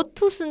were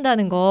to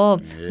쓴다는 거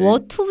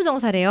were to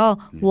부정사래요.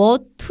 were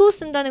to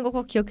쓴다는 거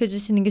꼭 기억해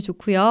주시는 게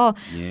좋고요.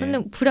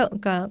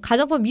 그러니까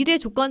가정법 미래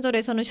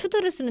조건절에서는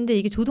should를 쓰는데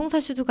이게 조동사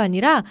should가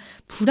아니라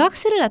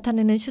불확실을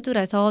나타내는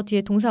should라서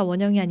뒤에 동사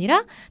원형이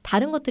아니라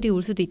다른 것들이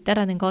올 수도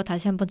있다라는 거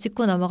다시 한번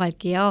짚고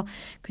넘어갈게요.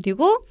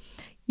 그리고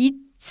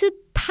it's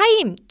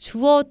time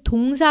주어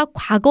동사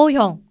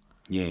과거형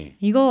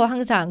이거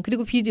항상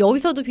그리고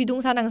여기서도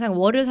비동사는 항상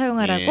were를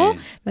사용하라고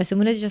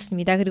말씀을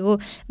해주셨습니다. 그리고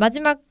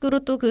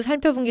마지막으로 또 그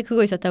살펴본 게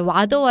그거 있었죠.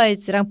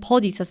 otherwise랑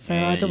but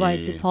있었어요.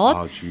 otherwise,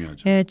 but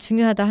중요하죠.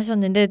 중요하다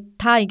하셨는데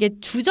다 이게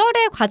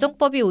주절의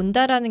가정법이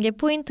온다라는 게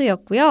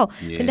포인트였고요.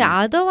 근데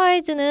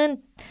otherwise는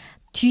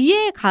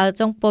뒤에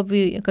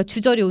가정법이 그러니까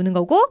주절이 오는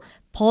거고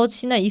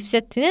but이나 if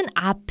set는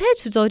앞에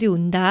주절이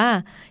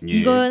온다.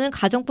 이거는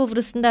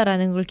가정법으로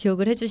쓴다라는 걸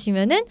기억을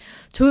해주시면은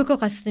좋을 것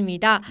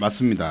같습니다.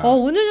 맞습니다.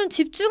 오늘 좀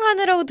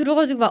집중하느라고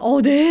들어가지고 막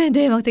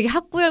막 되게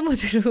학구열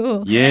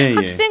모드로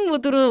학생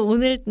모드로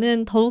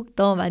오늘은 더욱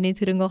더 많이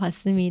들은 것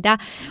같습니다.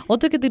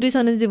 어떻게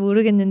들으셨는지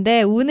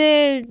모르겠는데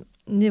오늘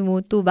이제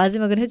뭐 또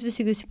마지막으로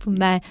해주시고 싶은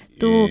말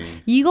또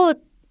이거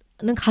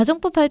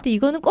가정법 할 때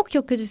이거는 꼭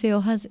기억해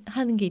주세요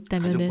하는 게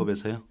있다면은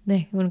가정법에서요?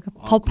 네, 그러니까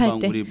법 할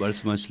때 우리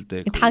말씀하실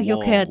때 다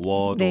기억해야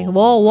네,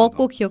 워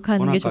꼭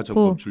기억하는 게 좋고.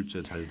 가정법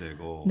출제 잘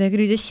되고. 네,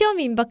 그리고 이제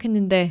시험이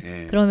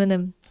임박했는데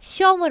그러면은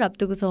시험을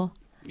앞두고서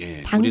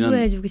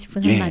당부해주고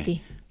싶은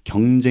한마디.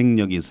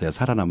 경쟁력이 있어야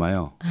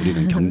살아남아요.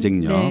 우리는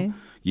경쟁력.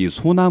 이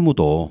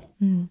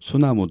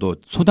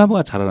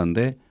소나무가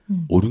자라는데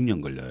 5,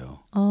 6년 걸려요.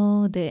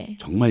 네.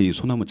 정말 이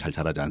소나무 잘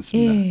자라지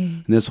않습니다.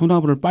 근데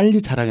소나무를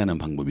빨리 자라게 하는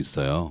방법이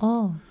있어요.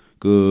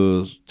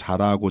 그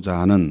자라고자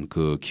하는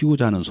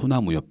키우자 하는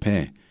소나무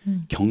옆에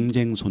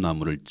경쟁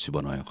소나무를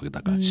집어넣어요.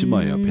 거기다가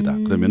심어요 옆에다.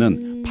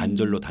 그러면은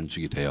반절로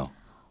단축이 돼요.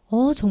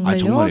 정말요?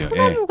 정말요?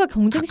 소나무가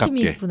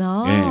경쟁심이 가깝게.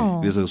 있구나.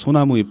 그래서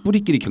소나무의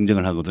뿌리끼리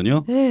경쟁을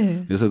하거든요.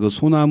 그래서 그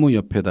소나무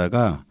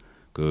옆에다가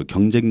그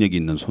경쟁력이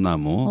있는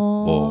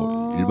소나무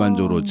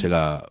일반적으로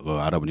제가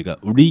알아보니까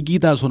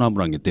리기다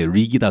소나무라는 게 있대요.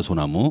 리기다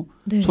소나무.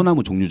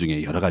 소나무 종류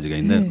중에 여러 가지가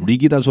있는데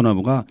리기다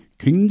소나무가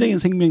굉장히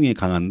생명력이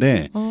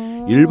강한데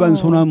일반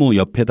소나무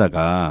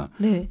옆에다가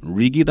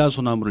리기다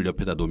소나무를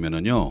옆에다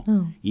놓으면은요.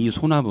 이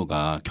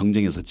소나무가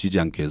경쟁에서 지지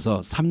않게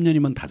해서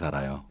 3년이면 다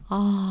자라요.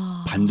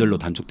 반절로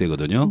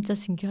단축되거든요. 진짜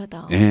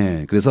신기하다.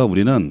 그래서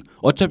우리는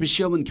어차피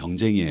시험은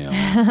경쟁이에요.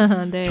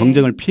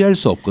 경쟁을 피할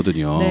수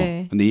없거든요.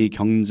 근데 이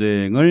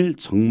경쟁을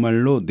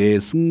정말로 내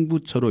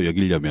승부처로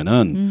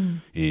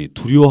여기려면은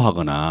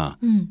두려워하거나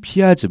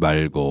피하지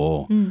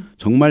말고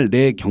정말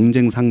내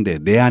경쟁 상대,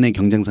 내 안에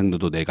경쟁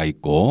상대도 내가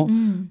있고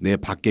내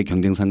밖에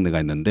경쟁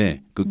상대가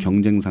있는데 그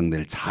경쟁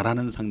상대를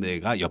잘하는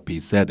상대가 옆에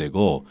있어야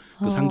되고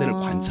그 상대를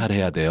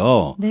관찰해야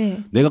돼요.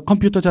 내가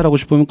컴퓨터 잘하고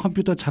싶으면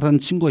컴퓨터 잘하는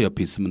친구가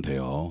옆에 있으면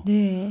돼요.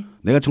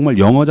 내가 정말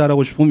영어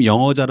잘하고 싶으면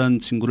영어 잘하는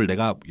친구를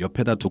내가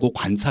옆에다 두고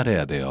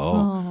관찰해야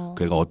돼요.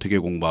 그가 어떻게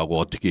공부하고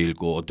어떻게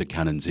읽고 어떻게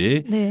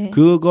하는지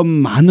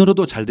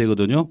그것만으로도 잘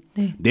되거든요.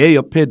 내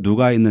옆에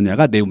누가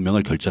있느냐가 내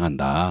운명을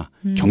결정한다.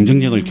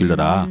 경쟁력을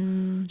길러라.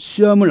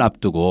 시험을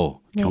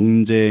앞두고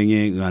경쟁에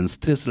의한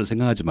스트레스를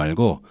생각하지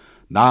말고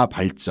나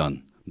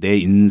발전, 내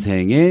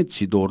인생의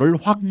지도를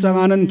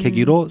확장하는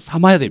계기로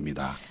삼아야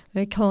됩니다.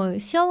 왜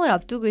시험을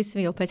앞두고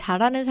있으면 옆에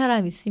잘하는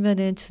사람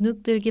있으면은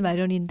주눅 들기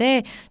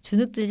마련인데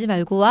주눅 들지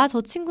말고 저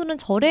친구는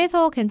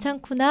저래서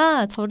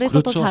괜찮구나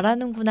저래서 더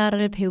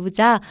잘하는구나를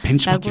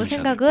배우자라고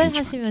생각을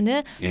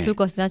하시면은 좋을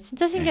것 같습니다.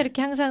 진짜 신기해.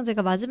 이렇게 항상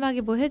제가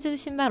마지막에 뭐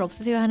해주신 말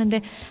없으세요 하는데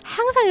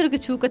항상 이렇게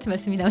주옥 같은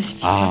말씀이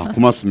나오십니다.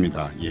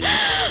 고맙습니다.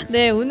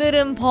 네,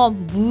 오늘은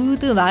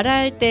무드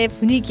말할 때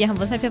분위기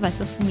한번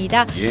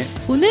살펴봤었습니다.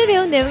 오늘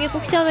배운 내용이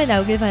꼭 시험에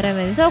나오길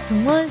바라면서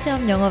공무원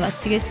시험 영어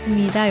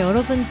마치겠습니다.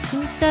 여러분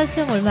진짜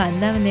시험 얼마 안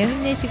남았네요.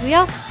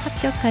 힘내시고요.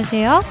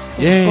 합격하세요.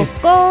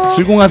 꼭 꼭.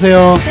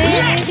 즐공하세요.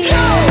 네, 안녕히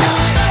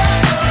계세요.